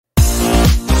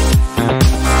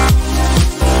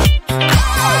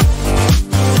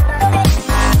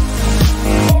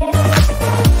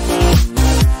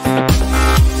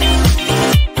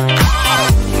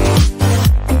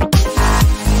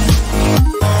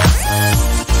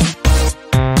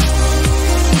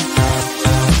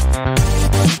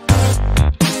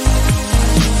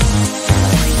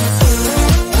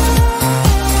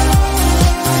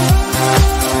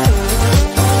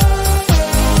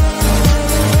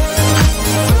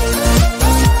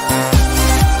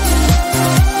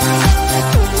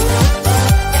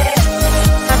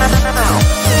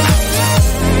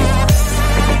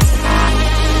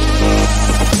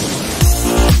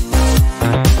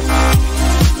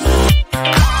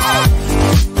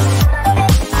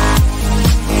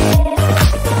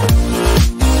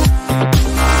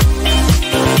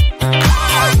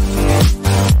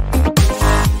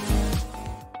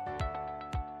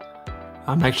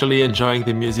actually enjoying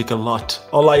the music a lot.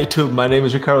 Hola YouTube, my name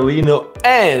is Ricardo Lino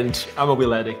and I'm a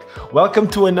wheel addict. Welcome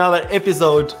to another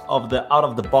episode of the Out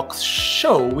of the Box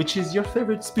show, which is your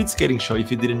favorite speed skating show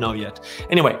if you didn't know yet.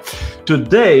 Anyway,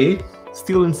 today,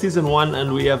 still in season 1,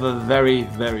 and we have a very,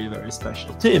 very, very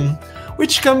special team,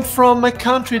 which come from a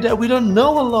country that we don't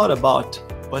know a lot about,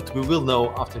 but we will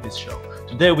know after this show.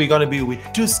 Today we're gonna be with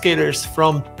two skaters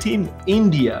from Team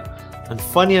India. And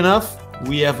funny enough,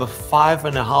 we have a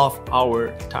 5.5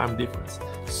 hour time difference.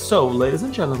 So, ladies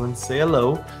and gentlemen, say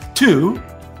hello to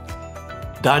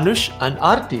Danush and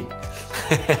Arti.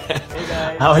 Hey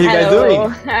guys. How are you guys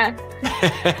doing?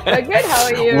 We're good, how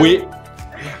are you?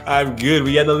 I'm good.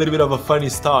 We had a little bit of a funny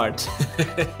start.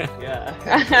 Yeah.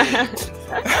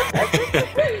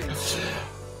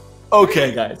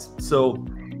 Okay, guys. So,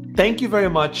 thank you very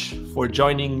much for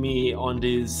joining me on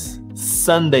this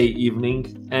Sunday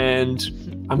evening. And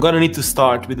I'm gonna need to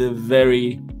start with a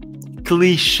very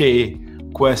cliche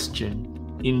question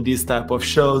in this type of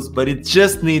shows, but it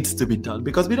just needs to be done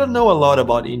because we don't know a lot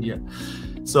about India.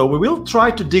 So we will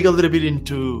try to dig a little bit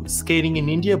into skating in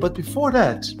India, but before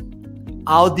that,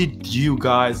 how did you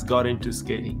guys got into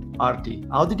skating? Arti,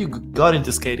 how did you got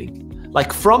into skating?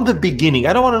 Like from the beginning.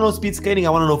 I don't want to know speed skating, I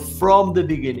want to know from the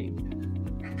beginning.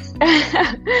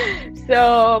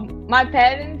 So my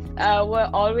parents were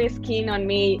always keen on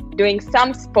me doing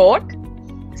some sport.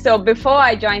 So before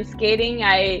I joined skating,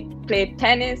 I played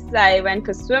tennis, I went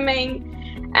for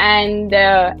swimming, and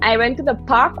I went to the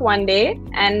park one day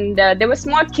and there were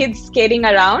small kids skating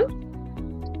around.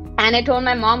 And I told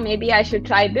my mom maybe I should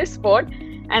try this sport.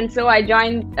 And so I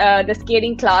joined the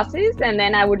skating classes, and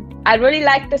then I really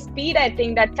liked the speed. I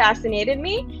think that fascinated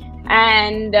me.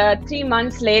 And 3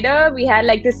 months later, we had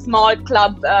like this small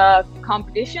club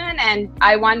competition, and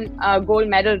I won a gold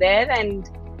medal there. And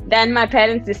then my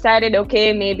parents decided,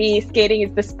 okay, maybe skating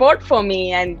is the sport for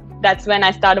me. And that's when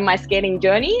I started my skating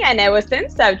journey. And ever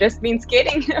since, I've just been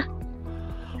skating.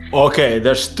 Okay,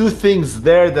 there's two things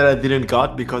there that I didn't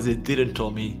got because it didn't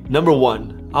tell me. Number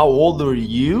one, how old were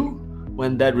you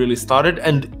when that really started?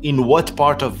 And in what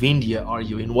part of India are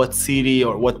you? In what city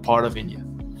or what part of India?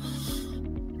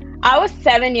 I was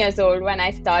 7 years old when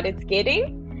I started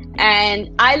skating,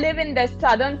 and I live in the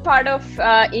southern part of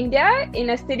India in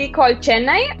a city called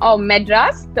Chennai or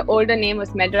Madras. The older name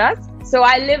was Madras. So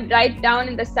I lived right down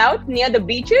in the south near the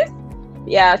beaches.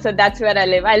 Yeah, so that's where I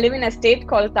live. I live in a state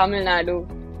called Tamil Nadu,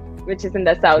 which is in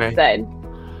the south side.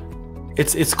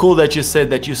 It's cool that you said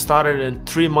that you started and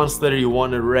 3 months later you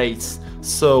won a race.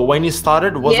 So when you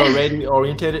started, was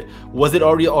it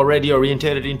already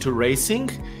oriented into racing?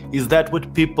 Is that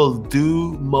what people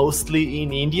do mostly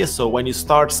in India? So when you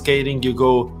start skating, you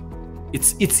go,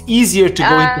 it's easier to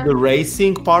go into the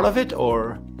racing part of it,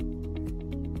 or?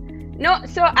 No,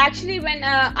 so actually when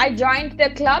I joined the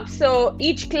club, so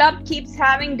each club keeps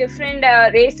having different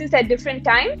races at different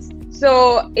times.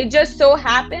 So it just so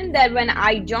happened that when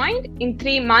I joined in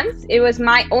 3 months, it was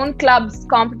my own club's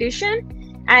competition.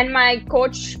 And my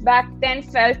coach back then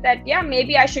felt that, yeah,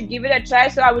 maybe I should give it a try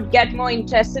so I would get more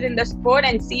interested in the sport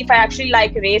and see if I actually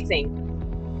like racing.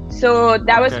 So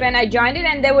that was when I joined it,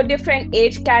 and there were different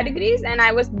age categories and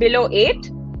I was below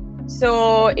 8.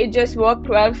 So it just worked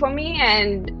well for me.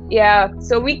 And yeah,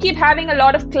 so we keep having a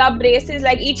lot of club races.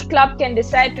 Like each club can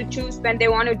decide to choose when they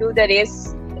want to do the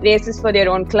races for their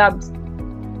own clubs.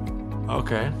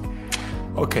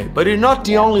 Okay, but you're not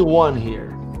the only one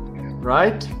here,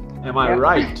 right? Am I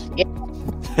right? Yeah.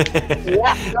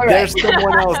 Yeah, There's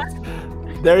someone else.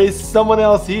 There is someone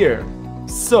else here.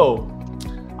 So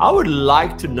I would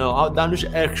like to know how Danush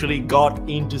actually got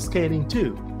into skating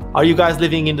too. Are you guys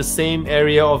living in the same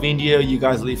area of India? You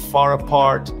guys live far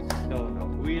apart? No.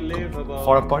 We live about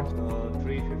far apart?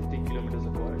 350 kilometers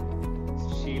apart.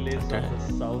 She lives on the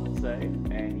south side,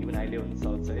 and even I live on the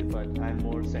south side, but I'm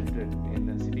more centered in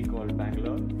a city called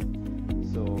Bangalore.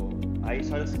 So I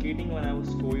started skating when I was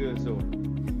 4 years old.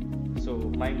 So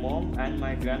my mom and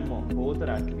my grandmom both are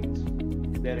athletes.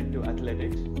 They're into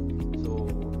athletics. So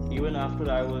even after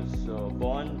I was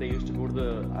born, they used to go to the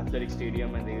athletic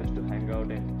stadium and they used to hang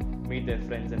out and meet their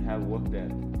friends and have work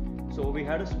there. So we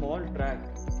had a small track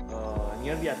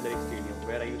near the athletic stadium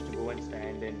where I used to go and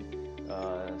stand and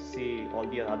see all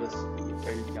the other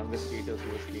younger skaters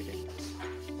who were skating.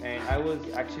 And I was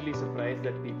actually surprised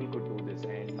that people could do this.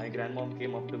 And my grandmom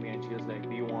came up to me and she was like,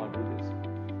 do you want to do this?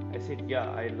 I said,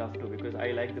 yeah, I'd love to, because I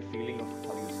like the feeling of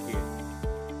how you skate.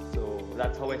 So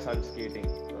that's how I started skating.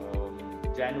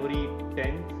 January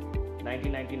 10th,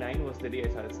 1999 was the day I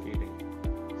started skating.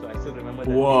 So I still remember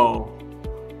that. Whoa.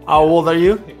 How old are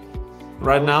you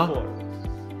right now? 4.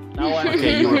 Now I'm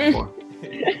Okay, you were 4.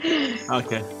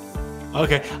 Okay.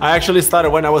 Okay, I actually started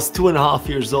when I was 2.5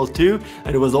 years old too,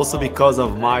 and it was also because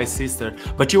of my sister.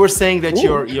 But you were saying that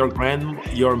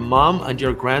your mom and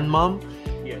your grandmom,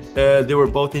 Yes. they were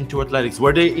both into athletics.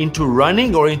 Were they into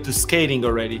running or into skating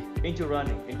already? Into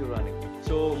running.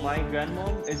 So my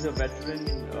grandmom is a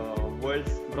veteran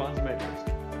world's bronze medalist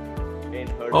in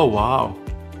hurdles. Oh wow!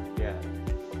 Yeah.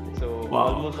 So Wow.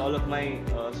 almost all of my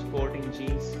sporting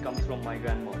genes comes from my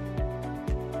grandmom.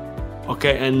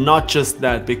 Okay, and not just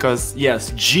that, because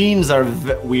yes, genes are,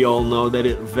 we all know that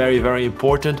it's very, very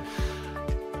important.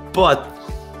 But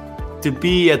to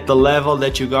be at the level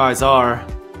that you guys are,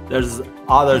 there's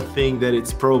other thing that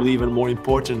it's probably even more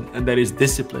important, and that is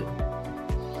discipline.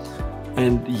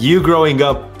 And you growing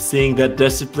up seeing that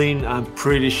discipline, I'm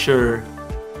pretty sure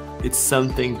it's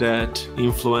something that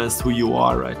influenced who you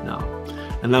are right now.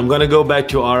 And I'm gonna go back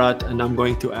to Arat and I'm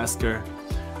going to ask her,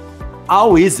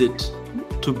 how is it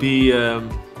to be a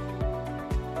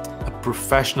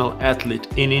professional athlete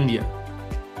in India?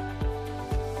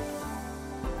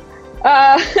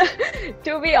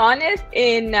 To be honest,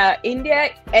 in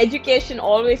India, education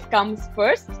always comes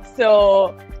first.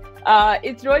 So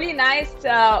it's really nice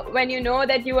when you know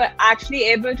that you are actually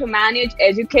able to manage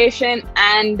education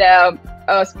and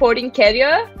a sporting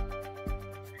career.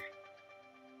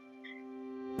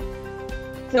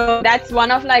 So that's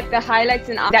one of like the highlights,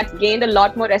 and that's gained a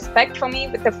lot more respect for me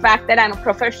with the fact that I'm a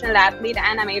professional athlete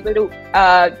and I'm able to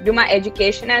do my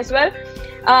education as well.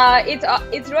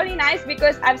 It's really nice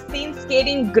because I've seen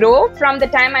skating grow from the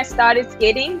time I started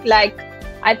skating. Like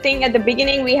I think at the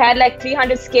beginning we had like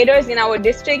 300 skaters in our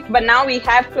district, but now we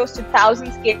have close to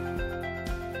 1,000 skaters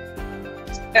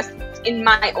just in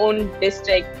my own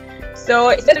district. So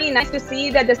it's really nice to see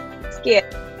that the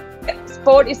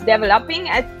sport is developing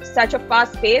at such a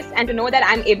fast pace, and to know that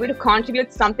I'm able to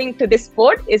contribute something to this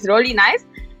sport is really nice.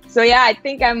 So yeah, I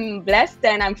think I'm blessed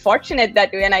and I'm fortunate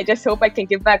that way, and I just hope I can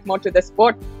give back more to the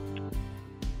sport.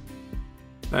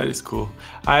 That is cool.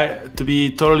 To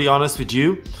be totally honest with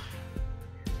you,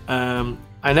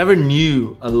 I never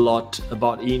knew a lot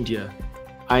about India.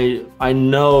 I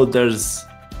know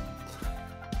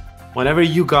whenever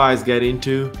you guys get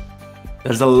into,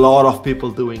 there's a lot of people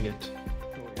doing it.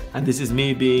 And this is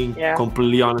me being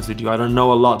completely honest with you. I don't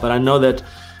know a lot, but I know that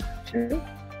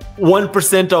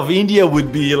 1% of India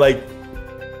would be like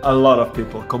a lot of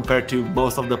people compared to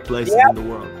most of the places in the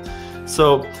world.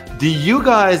 So do you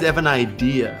guys have an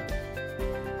idea?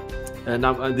 And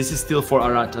this is still for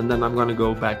Arat, and then I'm going to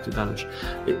go back to Dhanush.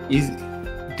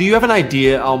 Do you have an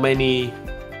idea how many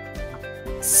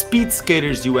speed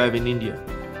skaters you have in India?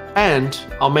 And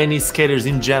how many skaters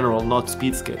in general, not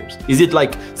speed skaters? Is it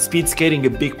like speed skating a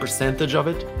big percentage of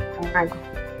it?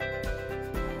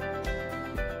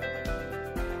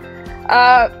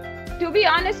 To be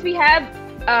honest, we have,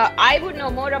 I would know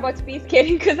more about speed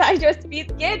skating because I just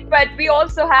speed skate, but we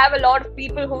also have a lot of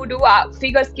people who do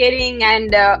figure skating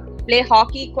and play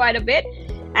hockey quite a bit.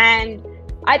 And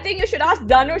I think you should ask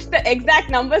Dhanush the exact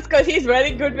numbers because he's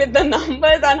very good with the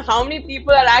numbers on how many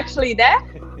people are actually there.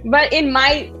 But in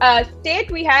my state,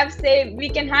 we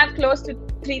can have close to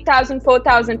 3,000,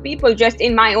 4,000 people just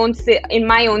in my own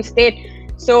state.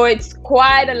 So it's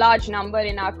quite a large number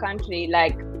in our country.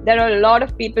 Like there are a lot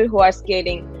of people who are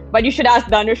skating. But you should ask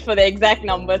Dhanush for the exact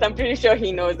numbers. I'm pretty sure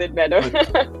he knows it better.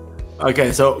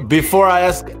 Okay, so before I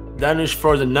ask Dhanush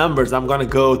for the numbers, I'm gonna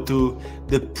go to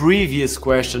the previous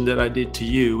question that I did to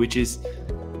you, which is,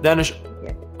 Dhanush,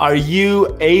 are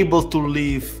you able to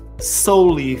live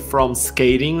solely from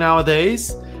skating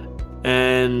nowadays?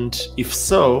 And if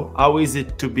so, how is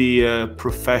it to be a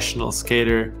professional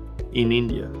skater in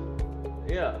India?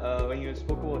 Yeah, when you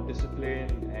spoke about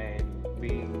discipline and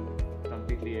being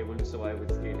completely able to survive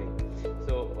with skating.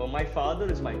 So my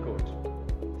father is my coach.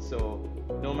 So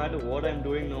no matter what I'm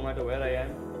doing, no matter where I am,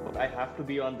 I have to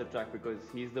be on the track because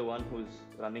he's the one who's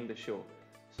running the show.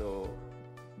 So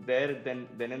then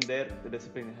and there, the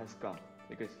discipline has come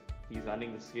because he's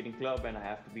running the skating club and I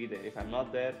have to be there. If I'm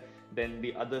not there, then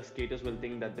the other skaters will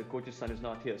think that the coach's son is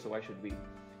not here, so I should be.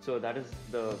 So that is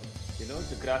the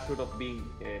grassroots of being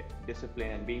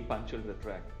disciplined and being punctual to the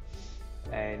track.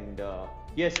 And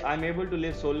yes, I'm able to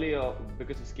live solely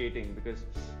because of skating, because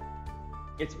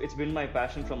it's been my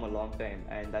passion from a long time,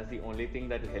 and that's the only thing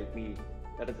that helped me.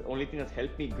 That is the only thing that's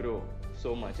helped me grow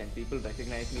so much, and people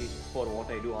recognize me for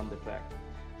what I do on the track.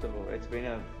 So it's been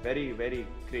a very, very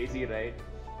crazy ride,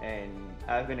 and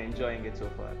I've been enjoying it so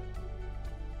far.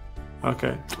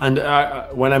 Okay, and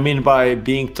what I mean by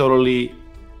being totally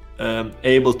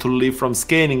able to live from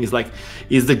skating is like,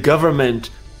 is the government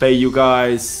pay you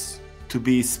guys to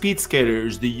be speed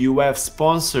skaters? Do you have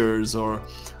sponsors, or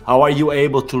how are you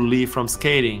able to live from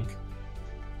skating?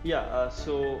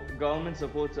 So government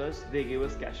supports us. They give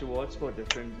us cash awards for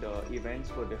different events,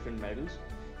 for different medals.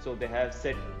 So they have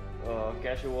set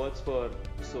cash awards for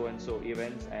so and so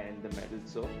events and the medals.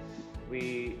 So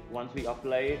once we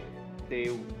apply, they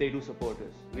do support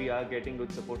us. We are getting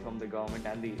good support from the government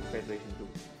and the federation too.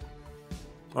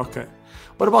 Okay.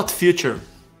 What about future?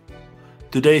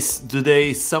 Do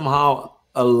they somehow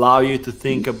allow you to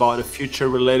think about a future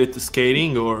related to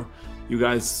skating, or you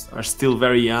guys are still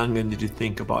very young and did you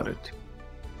think about it?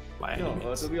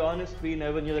 No, to be honest, we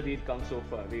never knew that we'd come so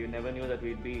far. We never knew that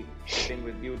we'd be sitting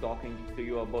with you, talking to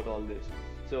you about all this.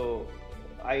 So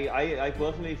I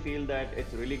personally feel that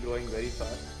it's really growing very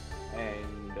fast,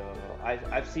 and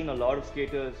I've seen a lot of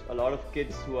skaters, a lot of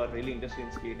kids who are really interested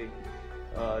in skating.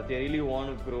 They really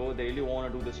want to grow, they really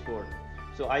want to do the sport.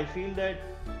 So I feel that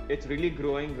it's really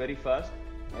growing very fast.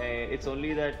 It's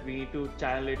only that we need to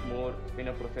channel it more in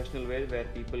a professional way, where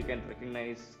people can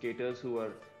recognize skaters who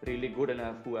are really good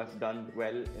enough, who have done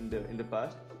well in the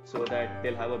past, so that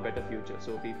they'll have a better future.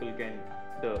 So people can,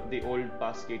 the old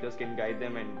past skaters can guide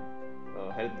them and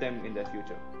help them in their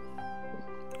future.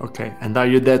 Okay, and are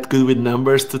you that good with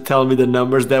numbers to tell me the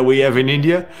numbers that we have in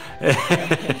India?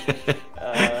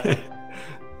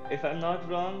 If I'm not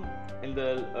wrong, in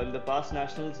the past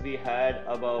nationals we had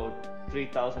about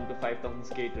 3,000 to 5,000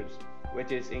 skaters,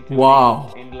 which is including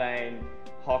inline,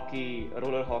 hockey,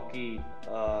 roller hockey,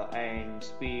 and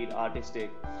speed, artistic.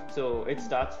 So it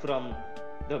starts from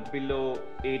the below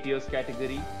 8 years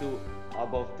category to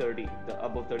above 30, the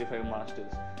above 35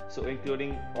 masters. So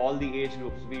including all the age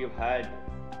groups, we have had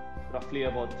roughly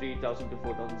about 3,000 to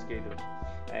 4,000 skaters,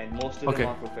 and most of them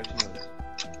are professionals.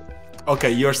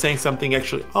 Okay, you're saying something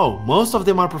actually. Oh, most of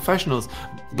them are professionals,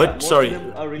 but sorry,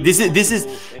 really this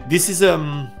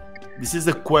is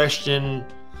a question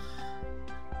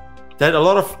that a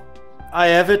lot of I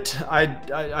have it. I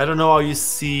don't know how you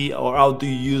see or how do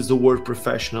you use the word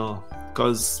professional,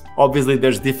 because obviously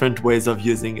there's different ways of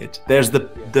using it. There's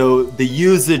the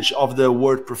usage of the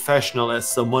word professional as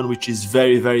someone which is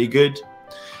very, very good,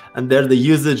 and there's the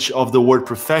usage of the word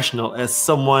professional as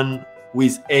someone who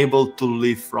is able to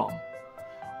live from.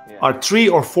 Are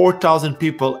 3,000 or 4,000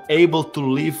 people able to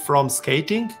live from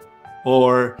skating,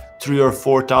 or 3,000 or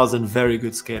 4,000 very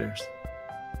good skaters?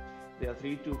 There are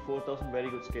 3,000 to 4,000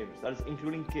 very good skaters. That is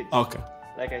including kids. Okay.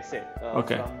 Like I said,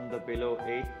 from the below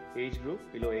 8 age group,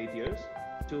 below 8 years,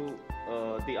 to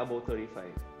the above 35.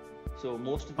 So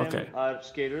most of them are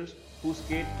skaters who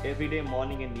skate every day,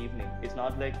 morning and evening. It's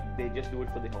not like they just do it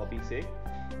for the hobby's sake.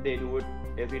 They do it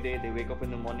every day. They wake up in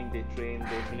the morning, they train,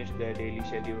 they finish their daily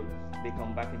schedule, they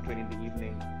come back and train in the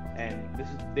evening, and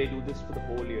they do this for the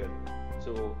whole year.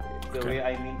 So the way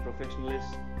I mean professional is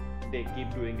they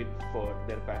keep doing it for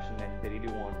their passion and they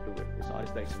really want to do it. It's not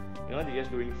just like, they're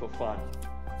just doing it for fun.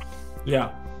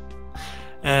 Yeah.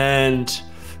 And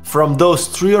from those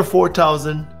 3,000 or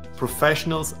 4,000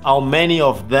 professionals, how many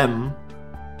of them,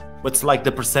 what's like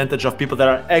the percentage of people that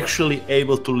are actually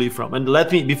able to live from? And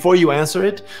before you answer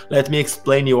it, let me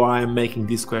explain you why I'm making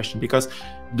this question. Because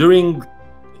during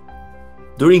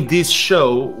this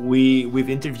show, we've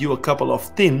interviewed a couple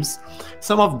of teams,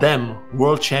 some of them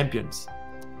world champions.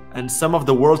 And some of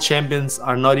the world champions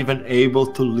are not even able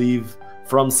to live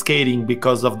from skating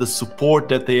because of the support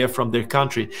that they have from their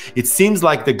country. It seems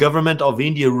like the government of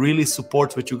India really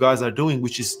supports what you guys are doing,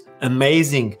 which is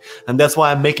amazing. And that's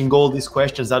why I'm making all these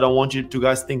questions. I don't want you to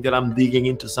guys think that I'm digging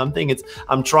into something.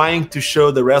 I'm trying to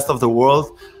show the rest of the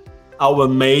world how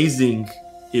amazing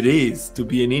it is to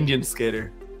be an Indian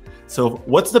skater. So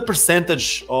what's the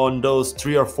percentage on those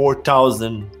 3,000 or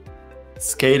 4,000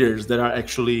 skaters that are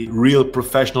actually real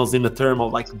professionals in the term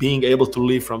of like being able to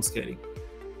live from skating?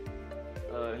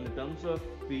 In terms of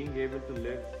being able to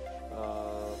live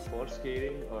for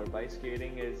skating or by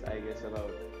skating is, I guess,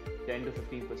 about 10 to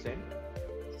 15%.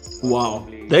 Wow,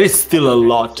 that is still a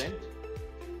lot.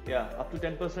 Yeah, up to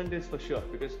 10% is for sure,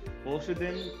 because most of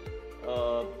them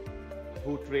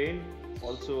who train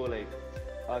also like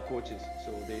are coaches,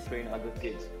 so they train other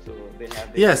kids, so they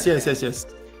have their yes.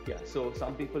 Yeah, so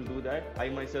some people do that. I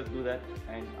myself do that,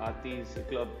 and Aarti's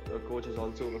club coach is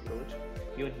also a coach.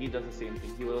 Even he does the same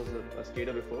thing. He was a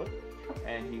skater before,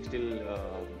 and he still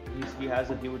he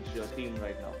has a huge team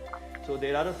right now. So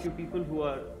there are a few people who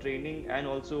are training and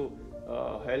also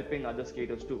helping other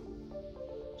skaters too.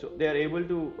 So they are able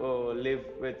to live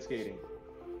with skating.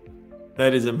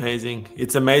 That is amazing.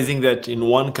 It's amazing that in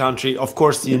one country, of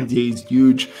course, India is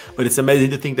huge, but it's amazing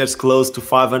to think there's close to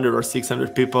 500 or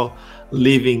 600 people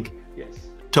living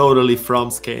totally from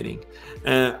skating.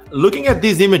 Looking at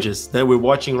these images that we're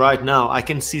watching right now, I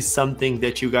can see something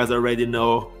that you guys already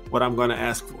know what I'm going to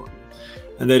ask for.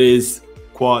 And that is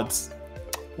quads.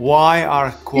 Why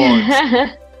are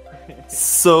quads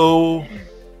so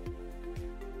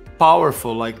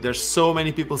powerful? Like there's so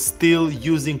many people still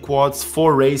using quads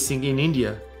for racing in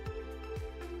India.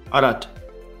 Arat.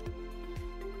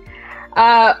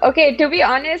 Okay, to be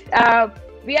honest,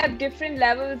 we have different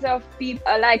levels of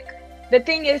people. Like the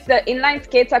thing is, the inline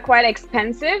skates are quite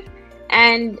expensive,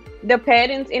 and the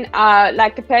parents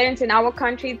in our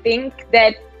country think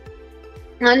that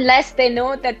unless they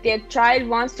know that their child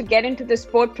wants to get into the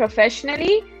sport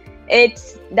professionally,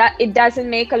 it doesn't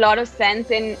make a lot of sense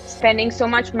in spending so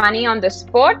much money on the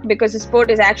sport, because the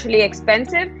sport is actually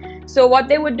expensive. So what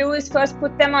they would do is first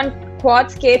put them on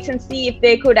quad skates and see if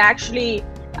they could actually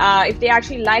if they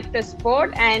actually like the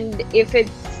sport, and if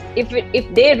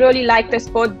they really like the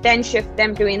sport, then shift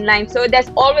them to inline. So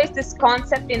there's always this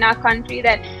concept in our country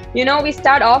that, you know, we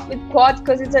start off with quads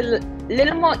because it's a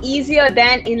little more easier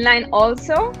than inline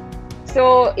also.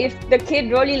 So if the kid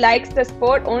really likes the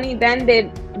sport, only then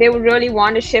they would really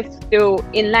want to shift to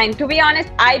inline. To be honest,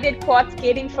 I did quad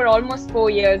skating for almost 4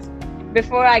 years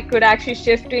before I could actually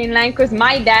shift to inline, because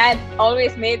my dad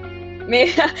always made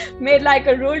like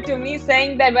a rule to me,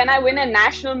 saying that when I win a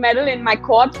national medal in my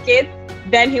quad skates,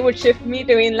 then he would shift me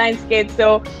to inline skates.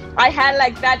 So I had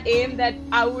like that aim that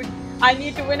I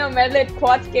need to win a medal at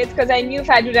quad skates, because I knew if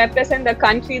I had to represent the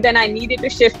country, then I needed to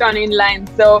shift on inline.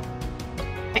 So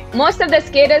most of the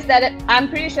skaters that I'm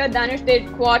pretty sure Dhanush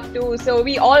did quad too. So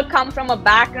we all come from a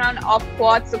background of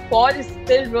quad. So quad is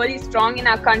still really strong in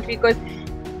our country, because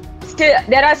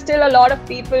there are still a lot of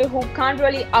people who can't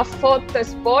really afford the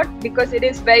sport because it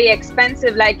is very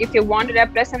expensive. Like if you want to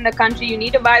represent the country, you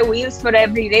need to buy wheels for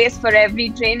every race, for every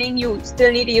training. You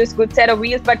still need to use good set of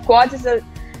wheels, but quads is a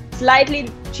slightly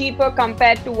cheaper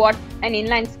compared to what an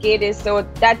inline skate is. So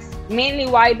that's mainly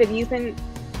why the reason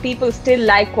people still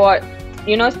like quad,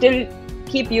 still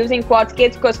keep using quad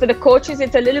skates, because for the coaches,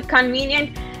 it's a little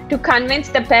convenient to convince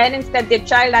the parents that their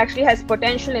child actually has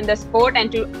potential in the sport,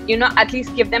 and to, at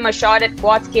least give them a shot at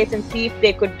quad skates and see if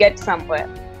they could get somewhere.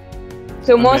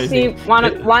 So amazing.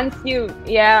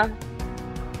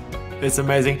 It's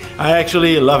amazing. I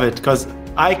actually love it, because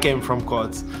I came from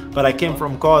quads, but I came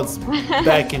from quads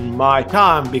back in my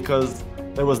time because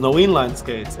there was no inline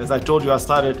skates. As I told you,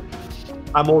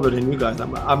 I'm older than you guys.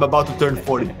 I'm about to turn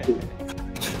 42.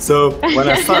 So when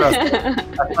I started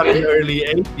in the early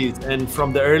 80s, and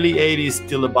from the early 80s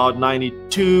till about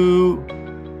 92,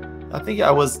 I think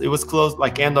it was close,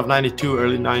 like end of 92,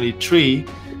 early 93.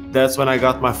 That's when I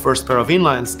got my first pair of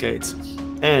inline skates.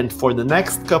 And for the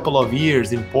next couple of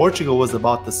years in Portugal was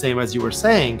about the same as you were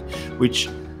saying, which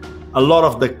a lot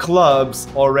of the clubs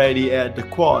already had the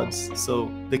quads.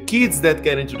 So the kids that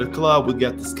get into the club would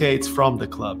get the skates from the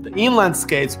club. The inline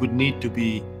skates would need to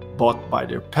be bought by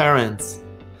their parents.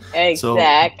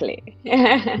 Exactly.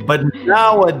 But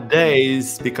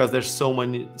nowadays, because there's so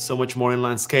much more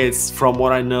inline skates, from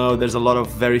what I know, there's a lot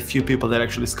of very few people that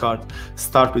actually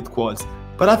start with quads.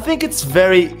 But I think it's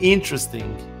very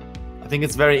interesting.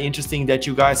 That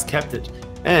you guys kept it,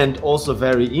 and also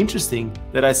very interesting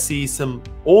that I see some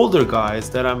older guys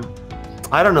that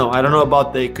I don't know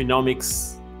about the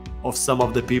economics of some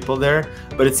of the people there,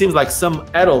 but it seems like some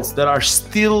adults that are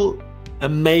still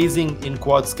amazing in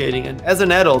quad skating. And as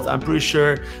an adult, I'm pretty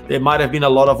sure there might have been a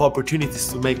lot of opportunities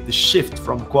to make the shift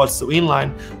from quads to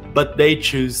inline, but they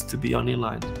choose to be on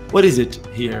inline. What is it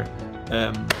here,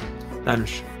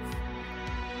 Dhanush?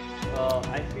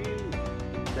 I feel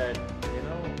that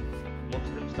most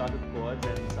of them start with quads,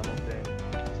 and some of them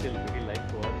still really like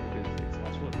quads because it's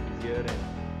much more easier and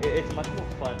it's much more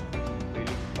fun.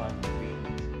 Really fun being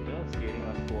skating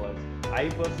on quads. I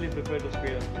personally prefer to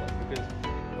skate on quads because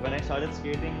when I started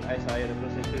skating, I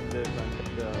represented the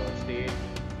state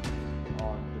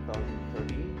on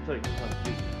 2003.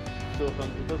 So from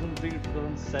 2003 to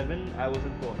 2007, I was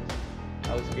in quads.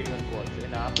 I was skating on quads,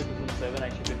 and after 2007, I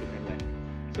shifted to inline.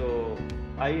 So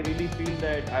I really feel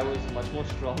that I was much more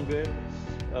stronger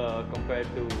compared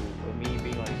to me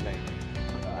being on inline.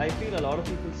 I feel a lot of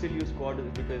people still use quad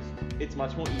because it's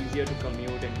much more easier to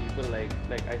commute, and people like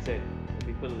I said,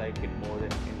 people like it more than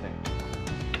inline.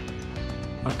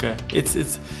 Okay,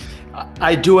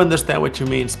 I do understand what you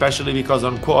mean, especially because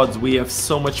on quads we have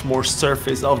so much more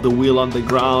surface of the wheel on the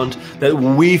ground that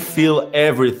we feel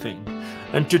everything.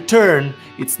 And to turn,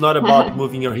 it's not about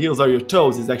moving your heels or your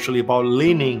toes, it's actually about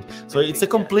leaning. So it's a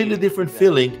completely different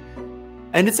feeling,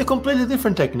 and it's a completely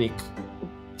different technique.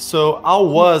 So how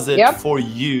was it for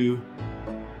you,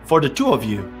 for the two of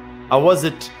you? How was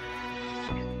it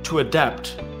to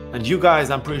adapt? And you guys,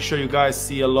 I'm pretty sure you guys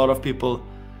see a lot of people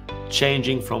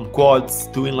changing from quads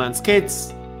to inline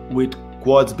skates with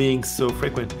quads being so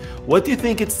frequent, what do you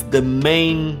think it's the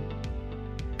main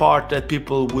part that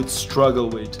people would struggle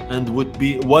with, and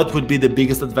what would be the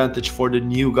biggest advantage for the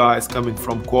new guys coming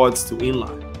from quads to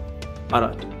inline?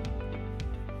 Alright.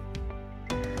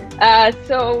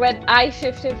 So when I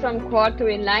shifted from quad to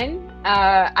inline,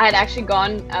 I had actually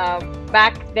gone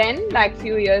back then, like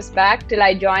few years back, till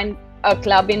I joined a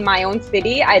club in my own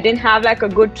city. I didn't have like a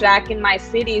good track in my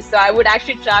city, so I would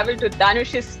actually travel to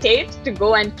Dhanush's state to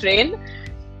go and train.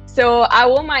 So I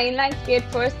wore my inline skate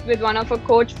first with one of a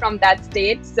coach from that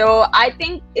state. So I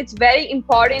think it's very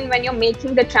important when you're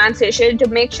making the transition to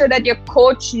make sure that your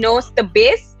coach knows the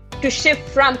base to shift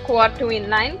from quad to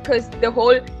inline, because the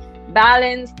whole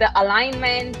balance, the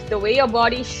alignment, the way your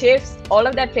body shifts, all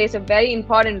of that plays a very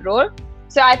important role.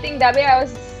 So I think that way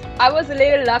I was a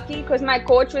little lucky because my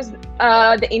coach was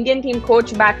the Indian team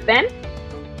coach back then.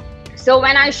 So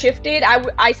when I shifted,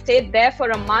 I stayed there for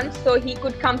a month so he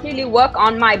could completely work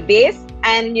on my base,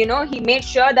 and he made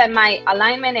sure that my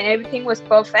alignment and everything was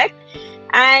perfect.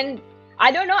 And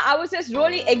I don't know, I was just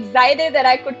really excited that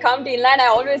I could come to inline. I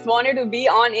always wanted to be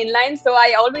on inline, so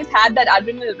I always had that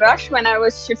adrenaline rush when I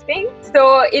was shifting.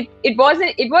 So it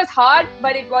was hard,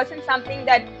 but it wasn't something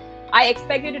that I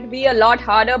expected it to be a lot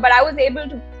harder. But I was able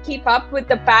to keep up with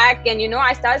the pack, and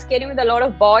I started skating with a lot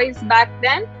of boys back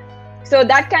then. So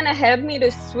that kind of helped me to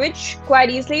switch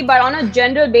quite easily. But on a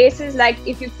general basis, like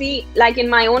if you see, like in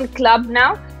my own club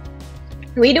now,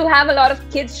 we do have a lot of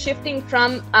kids shifting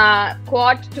from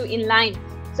quad to inline.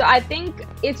 So I think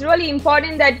it's really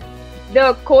important that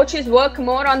the coaches work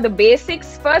more on the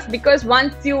basics first, because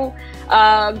once you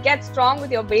get strong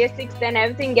with your basics, then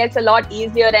everything gets a lot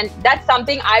easier. And that's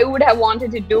something I would have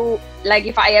wanted to do. Like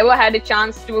if I ever had a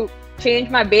chance to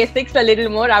change my basics a little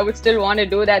more, I would still want to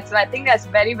do that. So I think that's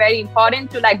very, very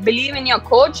important to like believe in your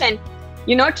coach and,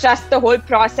 trust the whole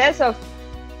process of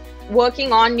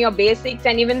working on your basics.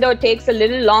 And even though it takes a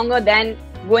little longer than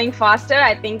going faster,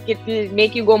 I think it will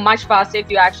make you go much faster if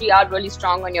you actually are really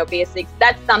strong on your basics.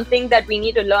 That's something that we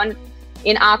need to learn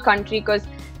in our country, because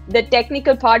the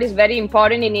technical part is very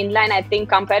important in inline, I think,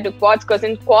 compared to quads. Because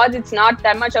in quads, it's not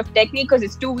that much of technique, because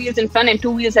it's 2 wheels in front and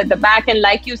 2 wheels at the back. And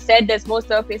like you said, there's more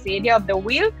surface area of the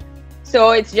wheel.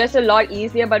 So it's just a lot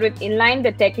easier. But with inline,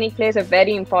 the technique plays a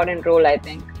very important role, I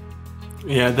think.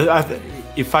 Yeah,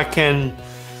 if I can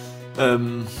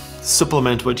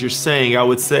supplement what you're saying, I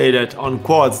would say that on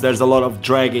quads there's a lot of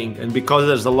dragging, and because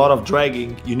there's a lot of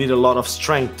dragging, you need a lot of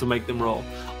strength to make them roll.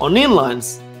 On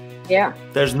inlines,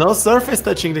 there's no surface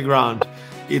touching the ground.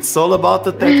 It's all about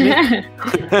the technique.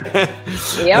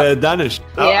 Dhanush,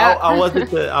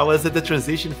 how was it the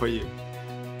transition for you?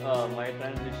 My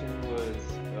transition was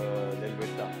a little bit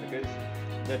tough, because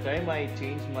the time I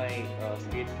changed my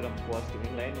skates from quads to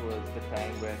inline was the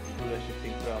time when people were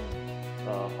shifting from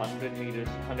 100 meters,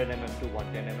 100 mm to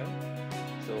 110 mm.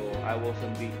 So I was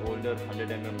on the older 100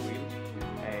 mm wheels,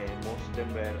 and most of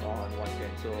them were on 110.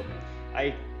 So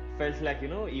I felt like,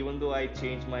 even though I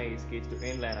changed my skates to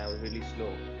inline, I was really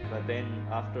slow. But then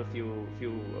after a few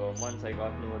months, I got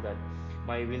to know that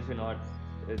my wheels were not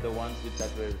the ones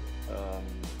that were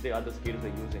the other skaters were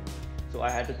using. So I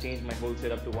had to change my whole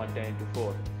setup to 110 to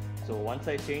 4. So once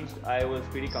I changed, I was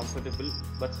pretty comfortable,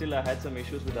 but still I had some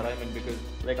issues with alignment, because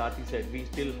like Aarti said, we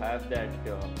still have that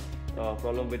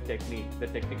problem with technique. The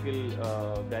technical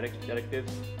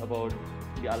directives about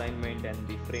the alignment and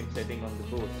the frame setting on the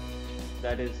board,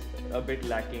 that is a bit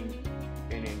lacking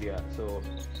in India. So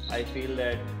I feel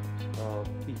that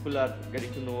people are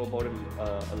getting to know about it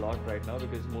a lot right now,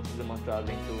 because most of them are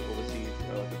traveling to overseas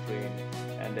to train,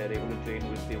 and they're able to train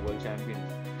with the world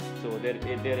champions. So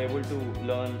they're able to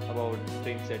learn about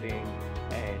frame setting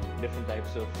and different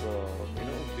types of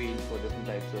wheels for different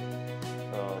types of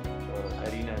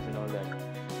arenas and all that.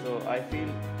 So I feel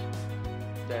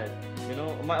that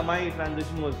my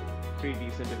transition was pretty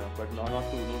decent enough, but not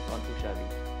too shabby.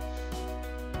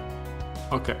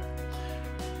 Okay.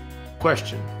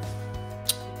 Question.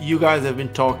 You guys have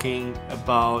been talking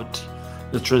about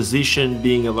the transition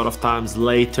being a lot of times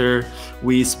later.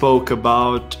 We spoke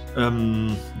about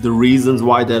the reasons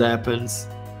why that happens.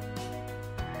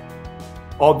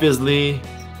 Obviously,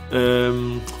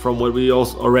 from what we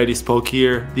also already spoke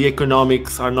here, the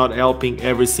economics are not helping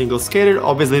every single skater.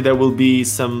 Obviously, there will be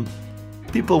some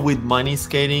people with money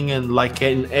skating, and like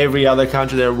in every other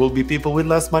country, there will be people with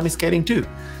less money skating too.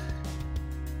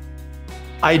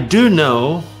 I do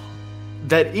know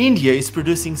that India is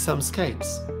producing some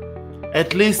skates,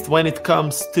 at least when it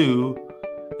comes to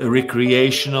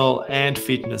recreational and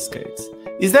fitness skates.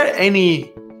 Is there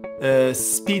any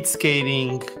speed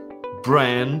skating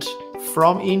brand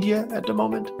from India at the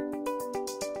moment?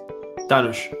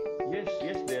 Dhanush? Yes,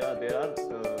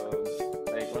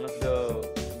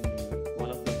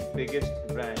 biggest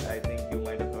brand. I think you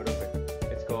might have heard of it.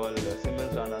 It's called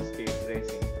Simmons Rana Skate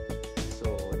Racing. So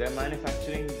they're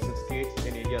manufacturing the skates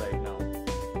in India right now.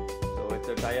 So it's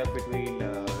a tie-up between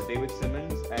David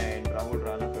Simmons and Rahul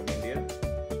Rana from India.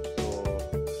 So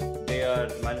they are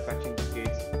manufacturing the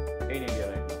skates in India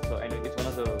right now. So and it's one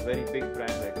of the very big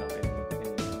brands right now in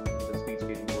the speed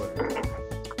skating world.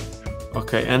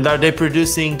 Okay, and are they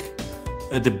producing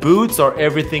the boots, or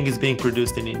everything is being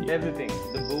produced in India? Everything,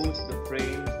 the boots, the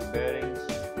frames, the bearings,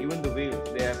 even the wheels,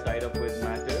 they have tied up with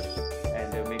Matter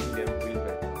and they're making their own wheels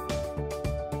right now.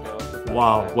 They're also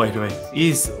Wow, wait.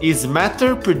 Is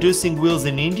Matter producing wheels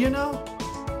in India now?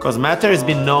 Because Matter has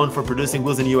been known for producing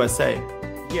wheels in USA.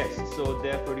 Yes, so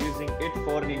they're producing it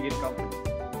for an Indian company.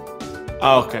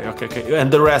 Okay. And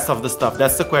the rest of the stuff,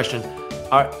 that's the question.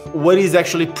 What is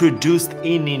actually produced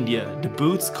in India? The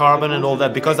boots, carbon, and all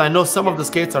that? Because I know some of the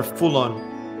skates are full on.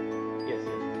 Yes.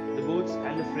 The boots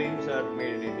and the frames are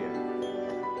made in India.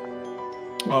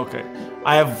 Okay.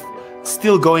 I have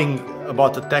still going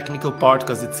about the technical part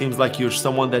because it seems like you're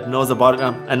someone that knows about it,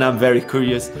 and I'm very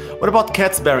curious. What about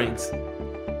Cat's bearings?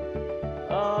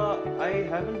 I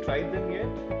haven't tried them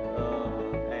yet,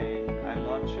 and I'm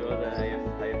not sure that I have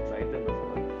tried them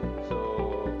before. So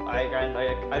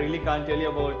I really can't tell you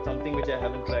about something which I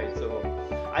haven't tried. So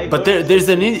But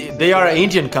they are an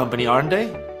Indian company, aren't they?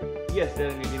 Yes, they're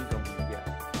an Indian company.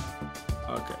 Yeah.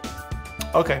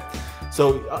 Okay.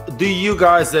 So do you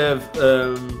guys have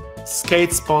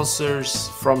skate sponsors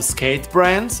from skate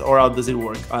brands, or how does it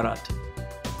work, Arat?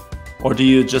 Or do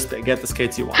you just get the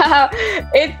skates you want?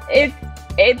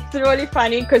 It's really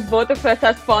funny because both of us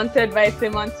are sponsored by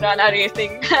Simmons Rana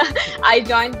Racing. I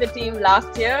joined the team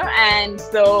last year, and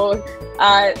so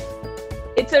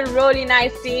it's a really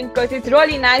nice team because it's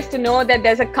really nice to know that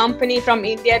there's a company from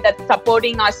India that's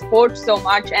supporting our sport so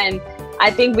much, and I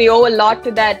think we owe a lot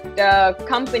to that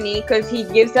company because he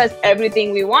gives us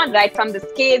everything we want, right from the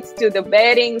skates to the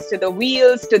bearings to the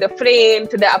wheels to the frame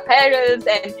to the apparels,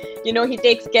 and he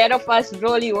takes care of us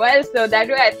really well. So that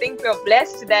way I think we're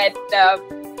blessed that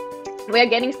we're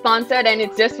getting sponsored, and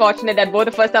it's just fortunate that both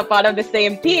of us are part of the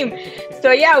same team.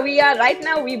 So yeah,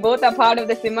 we both are part of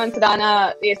the Simmons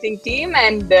Rana Racing team,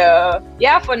 and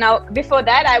for now. Before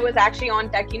that, I was actually on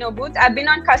Takino boots. I've been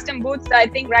on custom boots, I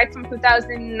think, right from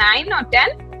 2009 or 10.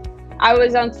 I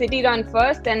was on City Run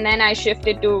first, and then I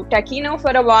shifted to Takino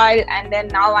for a while, and then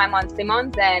now I'm on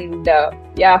Simmons, and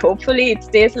hopefully it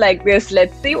stays like this.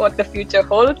 Let's see what the future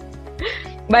holds.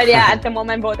 But yeah, at the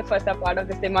moment, both of us are part of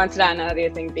the Simmons Rana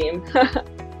Racing team.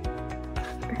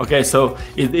 Okay, so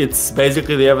it's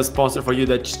basically they have a sponsor for you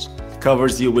that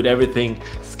covers you with everything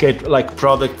skate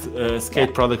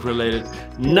product related.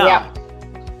 Now,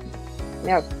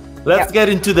 let's get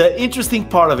into the interesting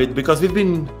part of it, because we've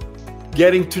been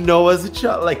getting to know as each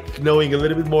other, like knowing a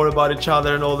little bit more about each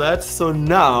other and all that. So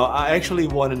now I actually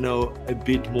want to know a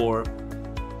bit more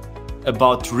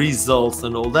about results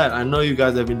and all that. I know you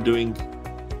guys have been doing.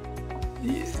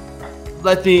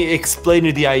 Let me explain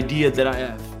you the idea that I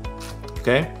have.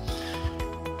 Okay,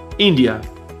 India.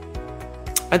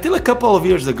 Until a couple of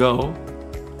years ago,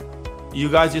 you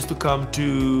guys used to come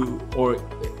to, or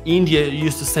India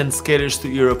used to send skaters to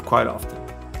Europe quite often.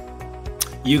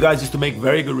 You guys used to make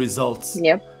very good results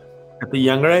at a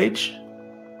younger age,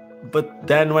 but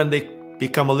then when they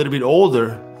become a little bit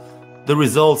older, the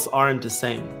results aren't the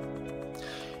same.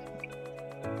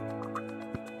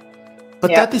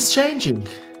 But that is changing.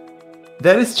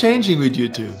 That is changing with you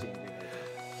two.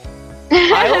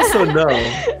 I also know.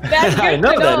 I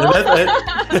know that.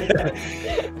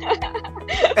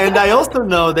 And I also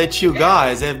know that you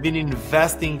guys have been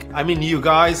investing. I mean, you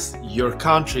guys, your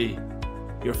country,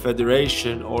 your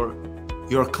federation, or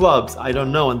your clubs, I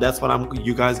don't know, and that's what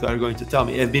you guys are going to tell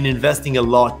me, have been investing a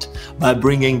lot by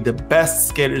bringing the best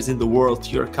skaters in the world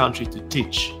to your country to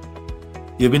teach.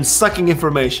 You've been sucking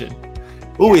information.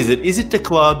 Who is it? Is it the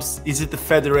clubs? Is it the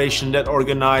federation that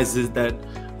organizes that?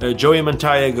 Joey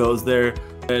Mantaya goes there.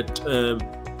 That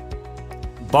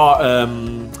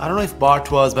I don't know if Bart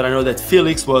was, but I know that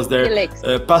Felix was there.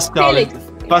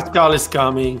 Pascal is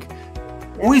coming.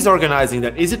 Who is organizing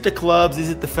that? Is it the clubs? Is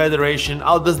it the federation?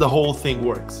 How does the whole thing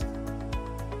work?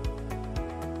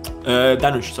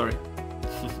 Danush, sorry.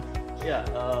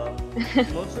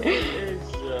 Most of it is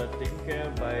taken care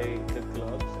of by the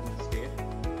clubs and the state.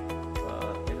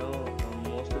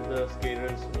 Most of the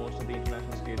skaters, most of the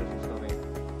international skaters who's coming,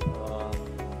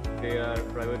 they are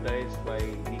privatized by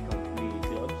the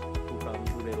clubs who come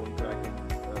to their own track and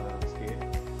skate.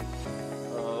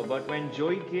 But when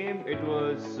Joey came, it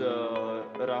was the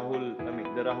Rahul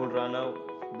Rana,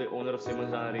 the owner of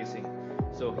Simmons Rana Racing.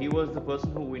 So he was the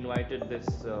person who invited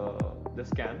this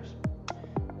camps.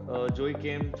 Joey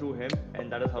came through him,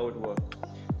 and that is how it worked.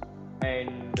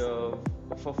 And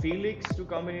for Felix to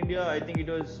come in India, I think it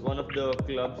was one of the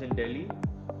clubs in Delhi.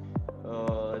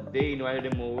 They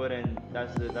invited him over, and that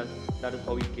is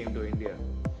how he came to India.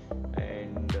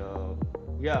 And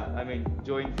yeah, I mean,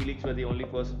 Joey and Felix were the only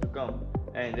person to come,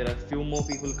 and there are few more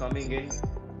people coming in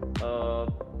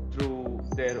through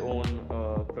their own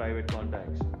private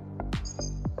contacts.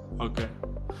 Okay.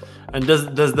 And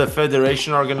does the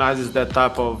federation organizes that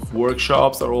type of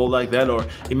workshops or all like that? Or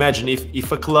imagine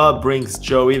if a club brings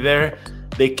Joey there,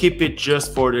 they keep it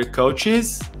just for their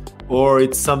coaches, or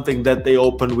it's something that they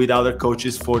open with other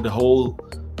coaches for the whole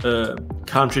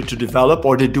country to develop,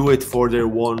 or they do it for their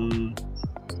one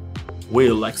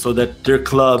will, like so that their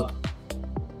club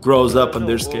grows up and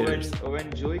their skaters.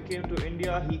 When Joey came to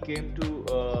India, he came to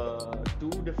 2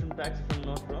 different tracks, if I'm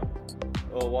not wrong.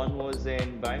 One was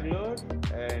in Bangalore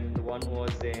and one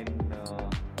was in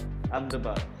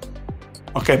Ahmedabad.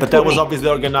 Okay, but that was obviously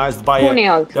organized by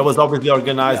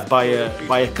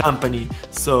a company.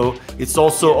 So it's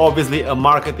also obviously a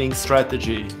marketing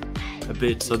strategy, a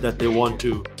bit, so that they want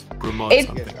to promote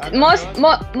something.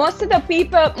 Most of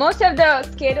the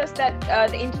skaters that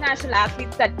the international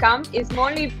athletes that come is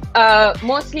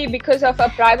mostly because of a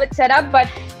private setup, but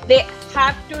they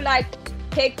have to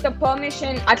take the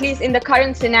permission. At least in the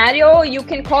current scenario, you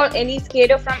can call any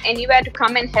skater from anywhere to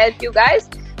come and help you guys,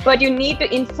 but you need to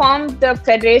inform the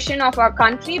federation of our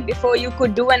country before you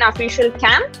could do an official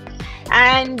camp.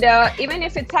 And even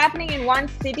if it's happening in one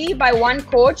city by one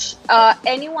coach,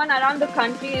 anyone around the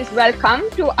country is welcome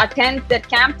to attend that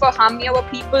camp. For how many other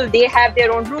people, they have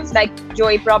their own rules. Like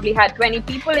Joey probably had 20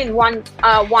 people in one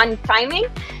timing.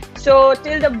 So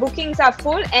till the bookings are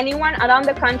full, anyone around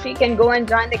the country can go and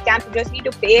join the camp. You just need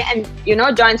to pay and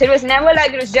join. So it was never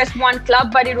like it was just one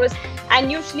club, but it was.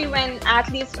 And usually when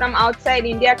athletes from outside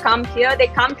India come here, they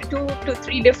come to 2 to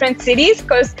 3 different cities,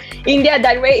 because India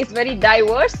that way is very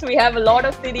diverse. We have a lot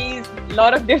of cities, a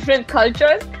lot of different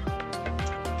cultures.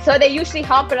 So they usually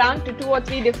hop around to 2 or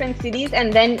 3 different cities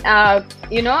and then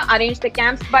arrange the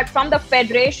camps. But from the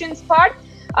federation's part,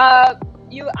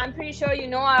 I'm pretty sure you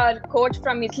know our coach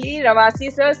from Italy,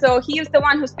 Ravasi sir. So he is the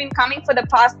one who's been coming for the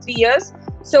past 3 years.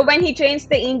 So when he trains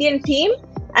the Indian team,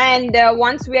 and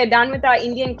once we are done with our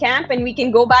Indian camp and we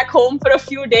can go back home for a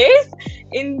few days,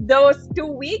 in those 2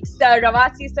 weeks,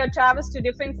 Ravasi sir travels to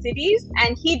different cities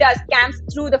and he does camps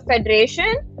through the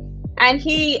federation, and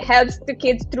he helps the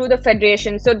kids through the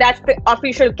federation. So that's the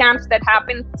official camps that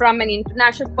happen from an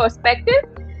international perspective.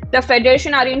 The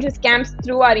federation arranges camps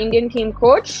through our Indian team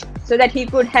coach so that he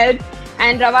could help,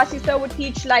 and Ravasi sir would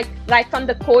teach like from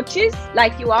the coaches,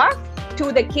 like you are,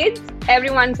 to the kids.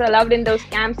 Everyone's allowed in those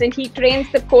camps, and he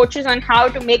trains the coaches on how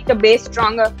to make the base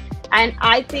stronger. And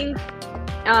I think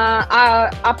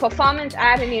our performance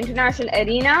at an international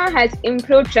arena has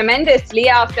improved tremendously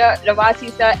after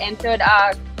Ravasi sir entered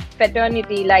our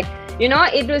fraternity.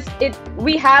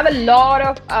 We have a lot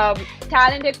of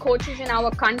talented coaches in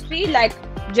our country.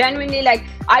 Genuinely,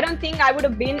 I don't think I would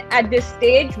have been at this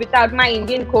stage without my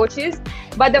Indian coaches.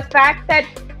 But the fact that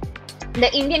the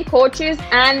Indian coaches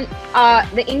and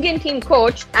the Indian team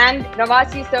coach and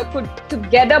Ravasi sir could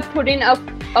together put in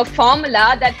a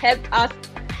formula that helped us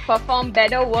perform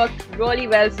better worked really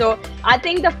well. So I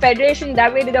think the federation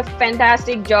that way did a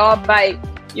fantastic job by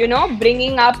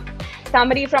bringing up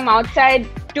somebody from outside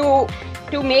to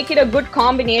make it a good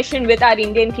combination with our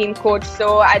Indian team coach.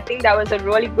 So I think that was a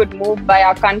really good move by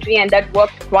our country, and that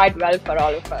worked quite well for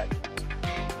all of us.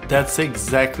 That's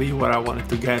exactly what I wanted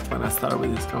to get when I started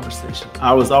with this conversation.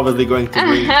 I was obviously going to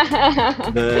bring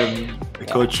the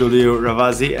coach Julio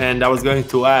Ravasi, and I was going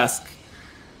to ask,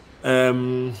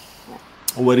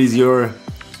 what is your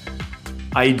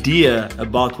idea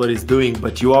about what he's doing?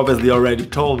 But you obviously already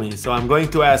told me. So I'm going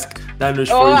to ask Danush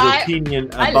for his opinion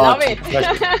about. I love it.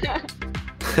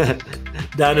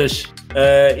 Danush,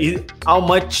 how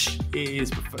much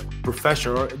is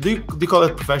professor? Do you call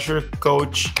it professor,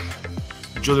 coach?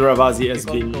 Julio Ravasi has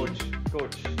been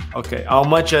coach. Okay, how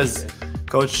much has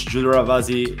Coach Julio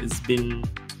Ravasi has been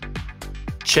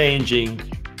changing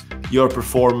your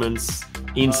performance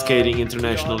in skating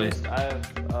internationally? To be honest,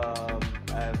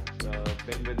 I've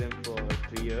been with him for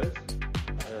 3 years,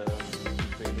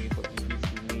 training for PBC,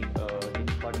 taking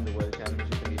part in the World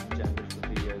Championship and Asian Championship for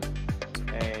 3 years.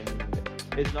 And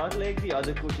it's not like the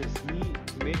other coaches.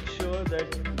 He makes sure that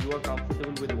you are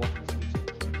comfortable with what he's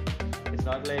teaching. It's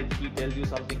not like he tells you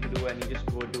something to do and you just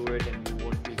go do it and you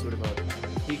won't feel good about it.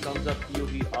 He comes up to you,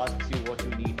 he asks you what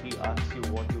you need, he asks you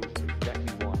what you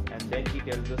exactly want, and then he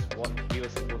tells us what we were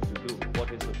supposed to do, what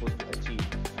we're supposed to achieve.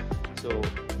 So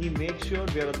he makes sure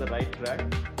we are on the right track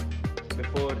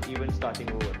before even starting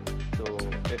over. So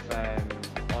if I'm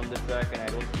on the track and I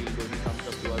don't feel good, he comes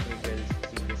up to us and he tells,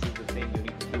 see, this is the thing you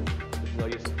need to do. This is how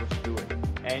you're supposed to do it.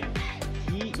 And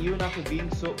he, even after being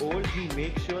so old, he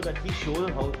makes sure that he shows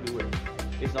us how to do it.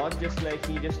 It's not just like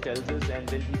he just tells us and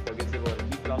then he forgets about it.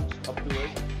 He comes up to us,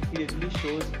 he literally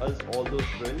shows us all those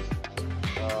drills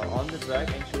on the track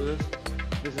and shows us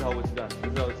this is how it's done,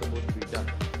 this is how it's supposed to be done.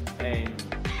 And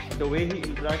the way he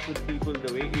interacts with people,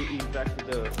 the way he interacts with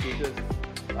the skaters,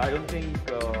 I don't think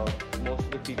most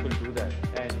of the people do that.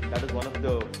 And that is one of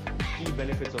the key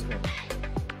benefits of him.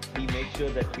 He makes sure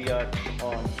that we are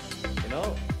on,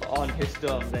 on his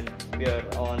terms and we are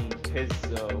on his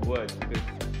words, because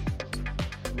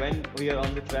when we are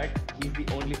on the track, he's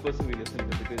the only person we listen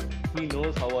to, because he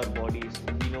knows how our body is,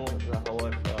 he knows how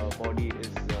our body is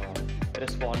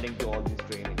responding to all this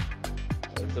training.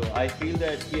 So I feel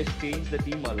that he has changed the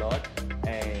team a lot,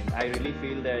 and I really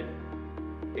feel that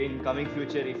in coming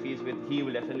future, if he's with, he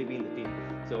will definitely be in the team.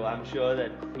 So I'm sure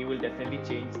that he will definitely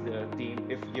change the team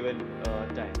if given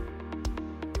time.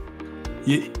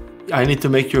 I need to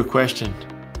make you a question.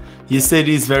 You said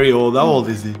he's very old. How old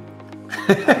is he?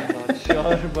 I'm not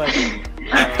sure, but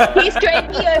he's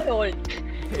 20 years old.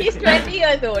 He's 20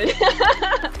 years old.